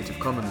under Creative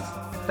Commons.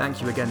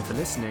 Thank you again for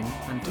listening,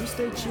 and do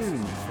stay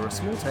tuned for a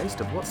small taste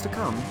of what's to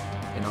come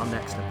in our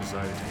next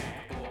episode.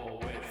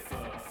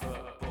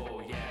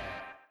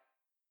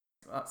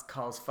 That's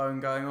Carl's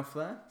phone going off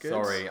there. Good.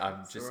 Sorry,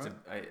 I'm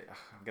right.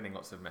 I'm getting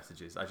lots of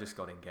messages. I just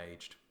got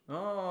engaged.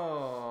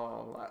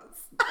 Oh,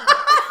 that's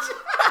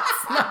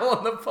now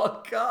on the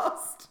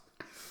podcast.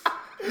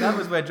 That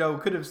was where Joel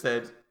could have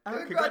said,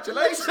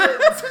 Congratulations.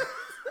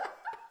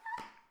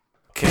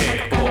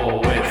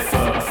 Kickball